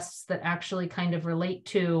requests that actually kind of relate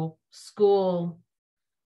to school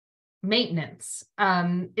maintenance.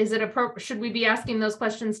 Is it appropriate? Should we be asking those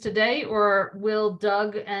questions today, or will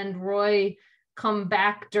Doug and Roy come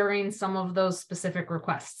back during some of those specific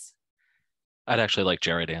requests? I'd actually like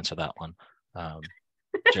Jerry to answer that one.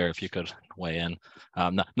 Jerry, if you could weigh in.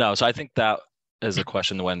 No, so I think that is a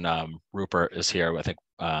question when Rupert is here. I think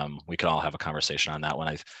we can all have a conversation on that one.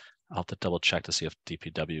 I'll have to double check to see if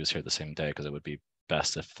DPW is here the same day, because it would be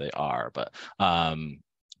best if they are. But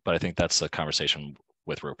I think that's a conversation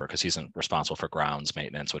with Rupert, because he's responsible for grounds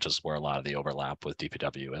maintenance, which is where a lot of the overlap with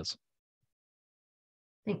DPW is.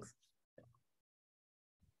 Thanks.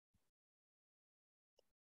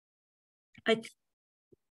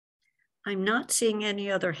 I'm not seeing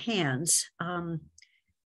any other hands.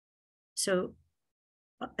 So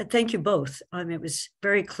thank you both. It was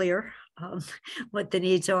very clear what the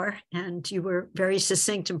needs are, and you were very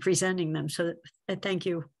succinct in presenting them. So thank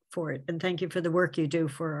you for it. And thank you for the work you do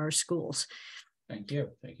for our schools. Thank you.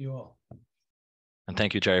 Thank you all. And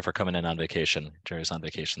thank you, Jerry, for coming in on vacation. Jerry's on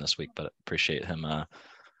vacation this week, but appreciate him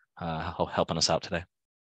helping us out today.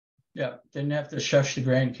 Yeah, didn't have to shush the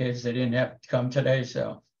grandkids. They didn't have to come today,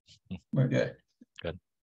 so we're good. Good.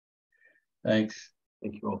 Thanks.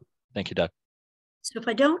 Thank you all. Thank you, Doug. So if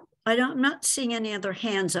I'm not seeing any other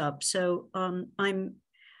hands up. So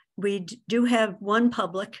we do have one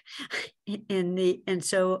public and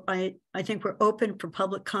so I think we're open for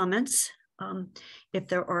public comments if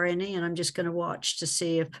there are any, and I'm just going to watch to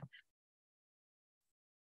see if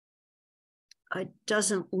it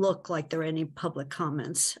doesn't look like there are any public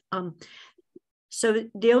comments. So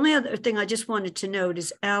the only other thing I just wanted to note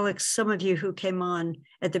is Alex, some of you who came on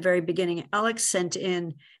at the very beginning, Alex sent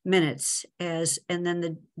in minutes and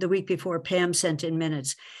then the week before Pam sent in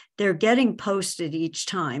minutes. They're getting posted each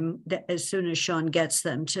time as soon as Sean gets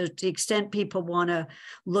them. So to the extent people want to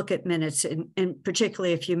look at minutes, and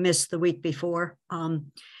particularly if you missed the week before,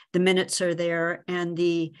 the minutes are there, and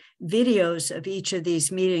the videos of each of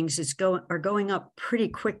these meetings are going up pretty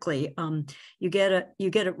quickly. You get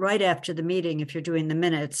it right after the meeting if you're doing the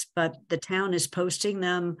minutes, but the town is posting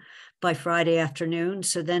them by Friday afternoon.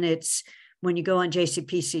 So then it's, when you go on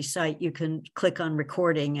JCPC site, you can click on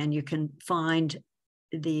recording and you can find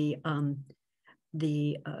the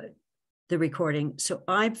recording. So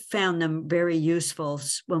I've found them very useful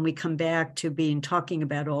when we come back to talking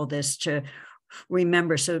about all this, to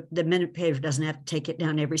remember, so the minute page doesn't have to take it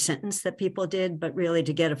down every sentence that people did, but really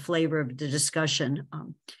to get a flavor of the discussion.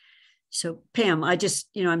 So Pam, I'm just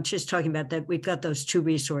talking about that. We've got those two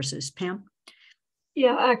resources. Pam?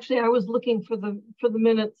 Yeah, actually, I was looking for the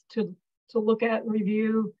minutes to look at and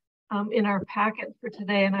review in our packet for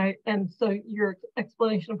today, and so your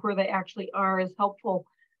explanation of where they actually are is helpful.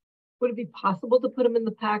 Would it be possible to put them in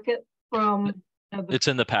the packet from? It's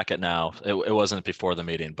in the packet now. It wasn't before the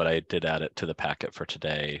meeting, but I did add it to the packet for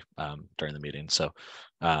today during the meeting. So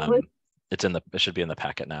it should be in the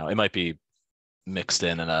packet now. It might be mixed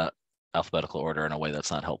in a alphabetical order in a way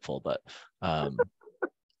that's not helpful, but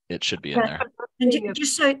it should be in there. And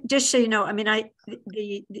just so you know, I mean,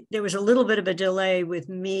 there was a little bit of a delay with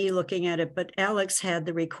me looking at it, but Alex had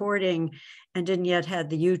the recording and didn't yet have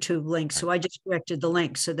the YouTube link. So I just corrected the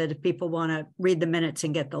link so that if people want to read the minutes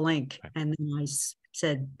and get the link, and then I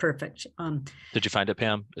said, perfect. Did you find it,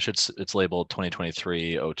 Pam? It's labeled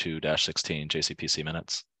 2023-02-16 JCPC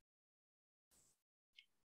minutes.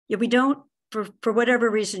 Yeah, we don't, for whatever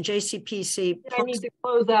reason, JCPC. I need to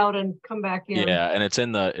close out and come back in. Yeah, and it's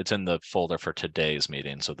in the folder for today's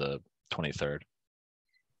meeting, so the 23rd.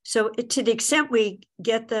 So to the extent we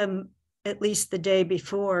get them at least the day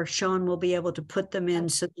before, Sean will be able to put them in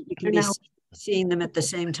so that you can be seeing them at the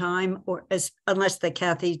same time, or unless that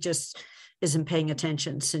Kathy just isn't paying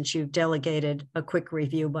attention, since you've delegated a quick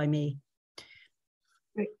review by me.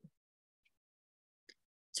 Right.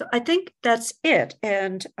 So I think that's it.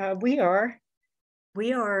 And we are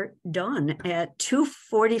done at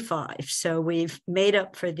 2:45. So we've made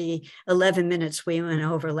up for the 11 minutes we went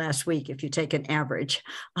over last week, if you take an average.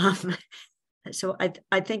 So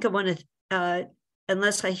I think I want to,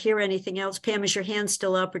 unless I hear anything else, Pam, is your hand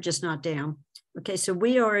still up or just not down? Okay, so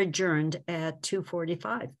we are adjourned at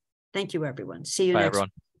 2:45. Thank you, everyone. See you Bye, next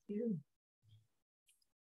everyone. week.